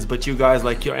champions, but you guys,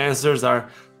 like, your answers are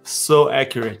so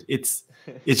accurate. It's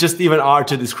just even hard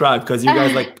to describe because you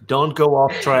guys, like, don't go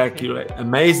off track. You're like,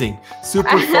 amazing.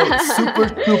 Super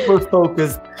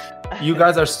focused. You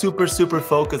guys are super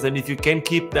focused. And if you can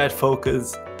keep that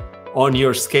focus on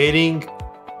your skating,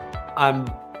 I'm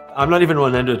not even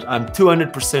 100. I'm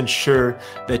 200% sure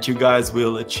that you guys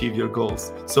will achieve your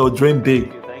goals. So dream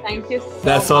big. Thank you so much.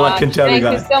 That's all I can tell you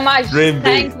guys. Thank you so much. Dream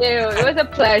big. Thank you. It was a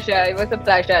pleasure.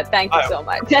 Thank you so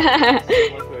much.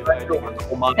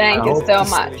 Thank you so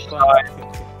much.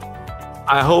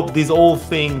 I hope this whole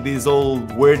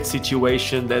weird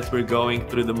situation that we're going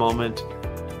through the moment,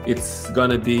 it's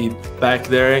gonna be back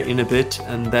there in a bit,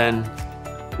 and then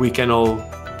we can all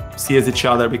see as each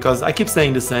other, because I keep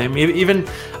saying the same. Even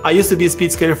I used to be a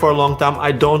speed skater for a long time.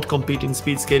 I don't compete in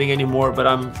speed skating anymore, but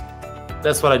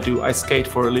that's what I do. I skate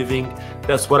for a living.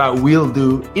 That's what I will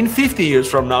do in 50 years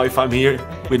from now if I'm here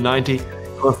with 90,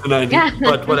 close to 90,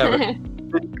 but whatever.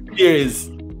 Here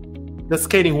is, the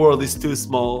skating world is too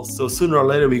small, so sooner or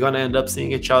later we're gonna end up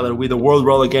seeing each other with the World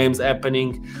Roller Games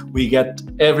happening. We get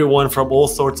everyone from all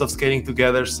sorts of skating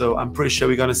together, so I'm pretty sure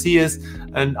we're gonna see us,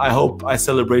 and I hope I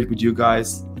celebrate with you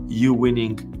guys, you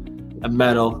winning a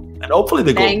medal, and hopefully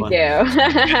the gold one.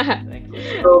 Thank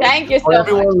you. Thank you so much.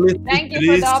 Thank you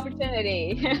for the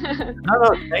opportunity.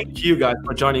 No, thank you guys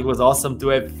for joining. It was awesome to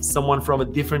have someone from a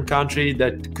different country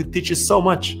that could teach us so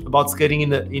much about skating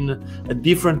in a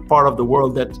different part of the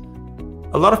world that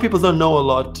a lot of people don't know a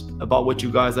lot about what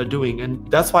you guys are doing. And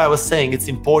that's why I was saying it's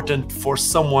important for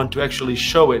someone to actually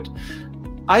show it.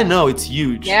 I know it's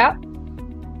huge. Yeah.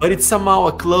 But it's somehow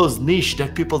a closed niche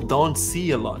that people don't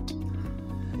see a lot.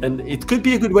 And it could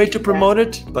be a good way to promote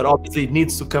it, but obviously it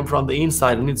needs to come from the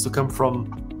inside. It needs to come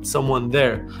from someone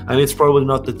there. And it's probably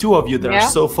not the two of you that are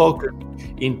so focused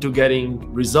into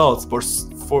getting results. But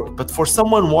for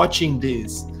someone watching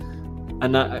this,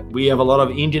 and we have a lot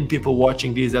of Indian people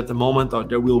watching this at the moment, or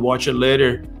they will watch it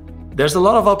later, there's a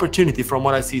lot of opportunity from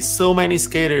what I see. So many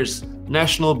skaters,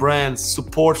 national brands,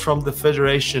 support from the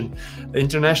federation,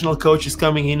 international coaches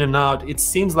coming in and out. It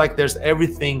seems like there's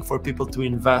everything for people to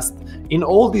invest in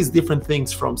all these different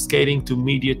things, from skating to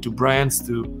media to brands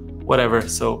to whatever.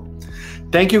 So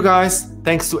thank you guys.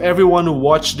 Thanks to everyone who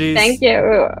watched this. Thank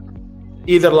you.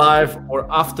 Either live or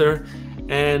after.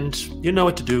 And you know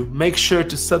what to do. Make sure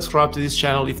to subscribe to this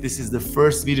channel if this is the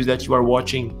first video that you are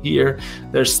watching here.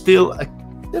 There's still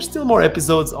more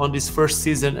episodes on this first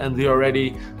season, and we're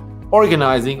already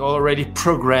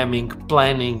programming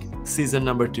season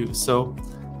number 2. So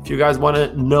If you guys want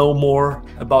to know more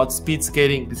about speed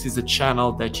skating, this is a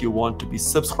channel that you want to be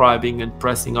subscribing and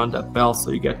pressing on that bell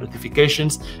so you get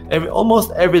notifications.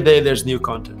 Almost every day there's new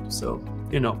content. So,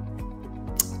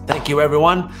 thank you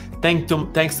everyone. Thanks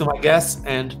to my guests,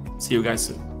 and see you guys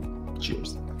soon.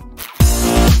 Cheers.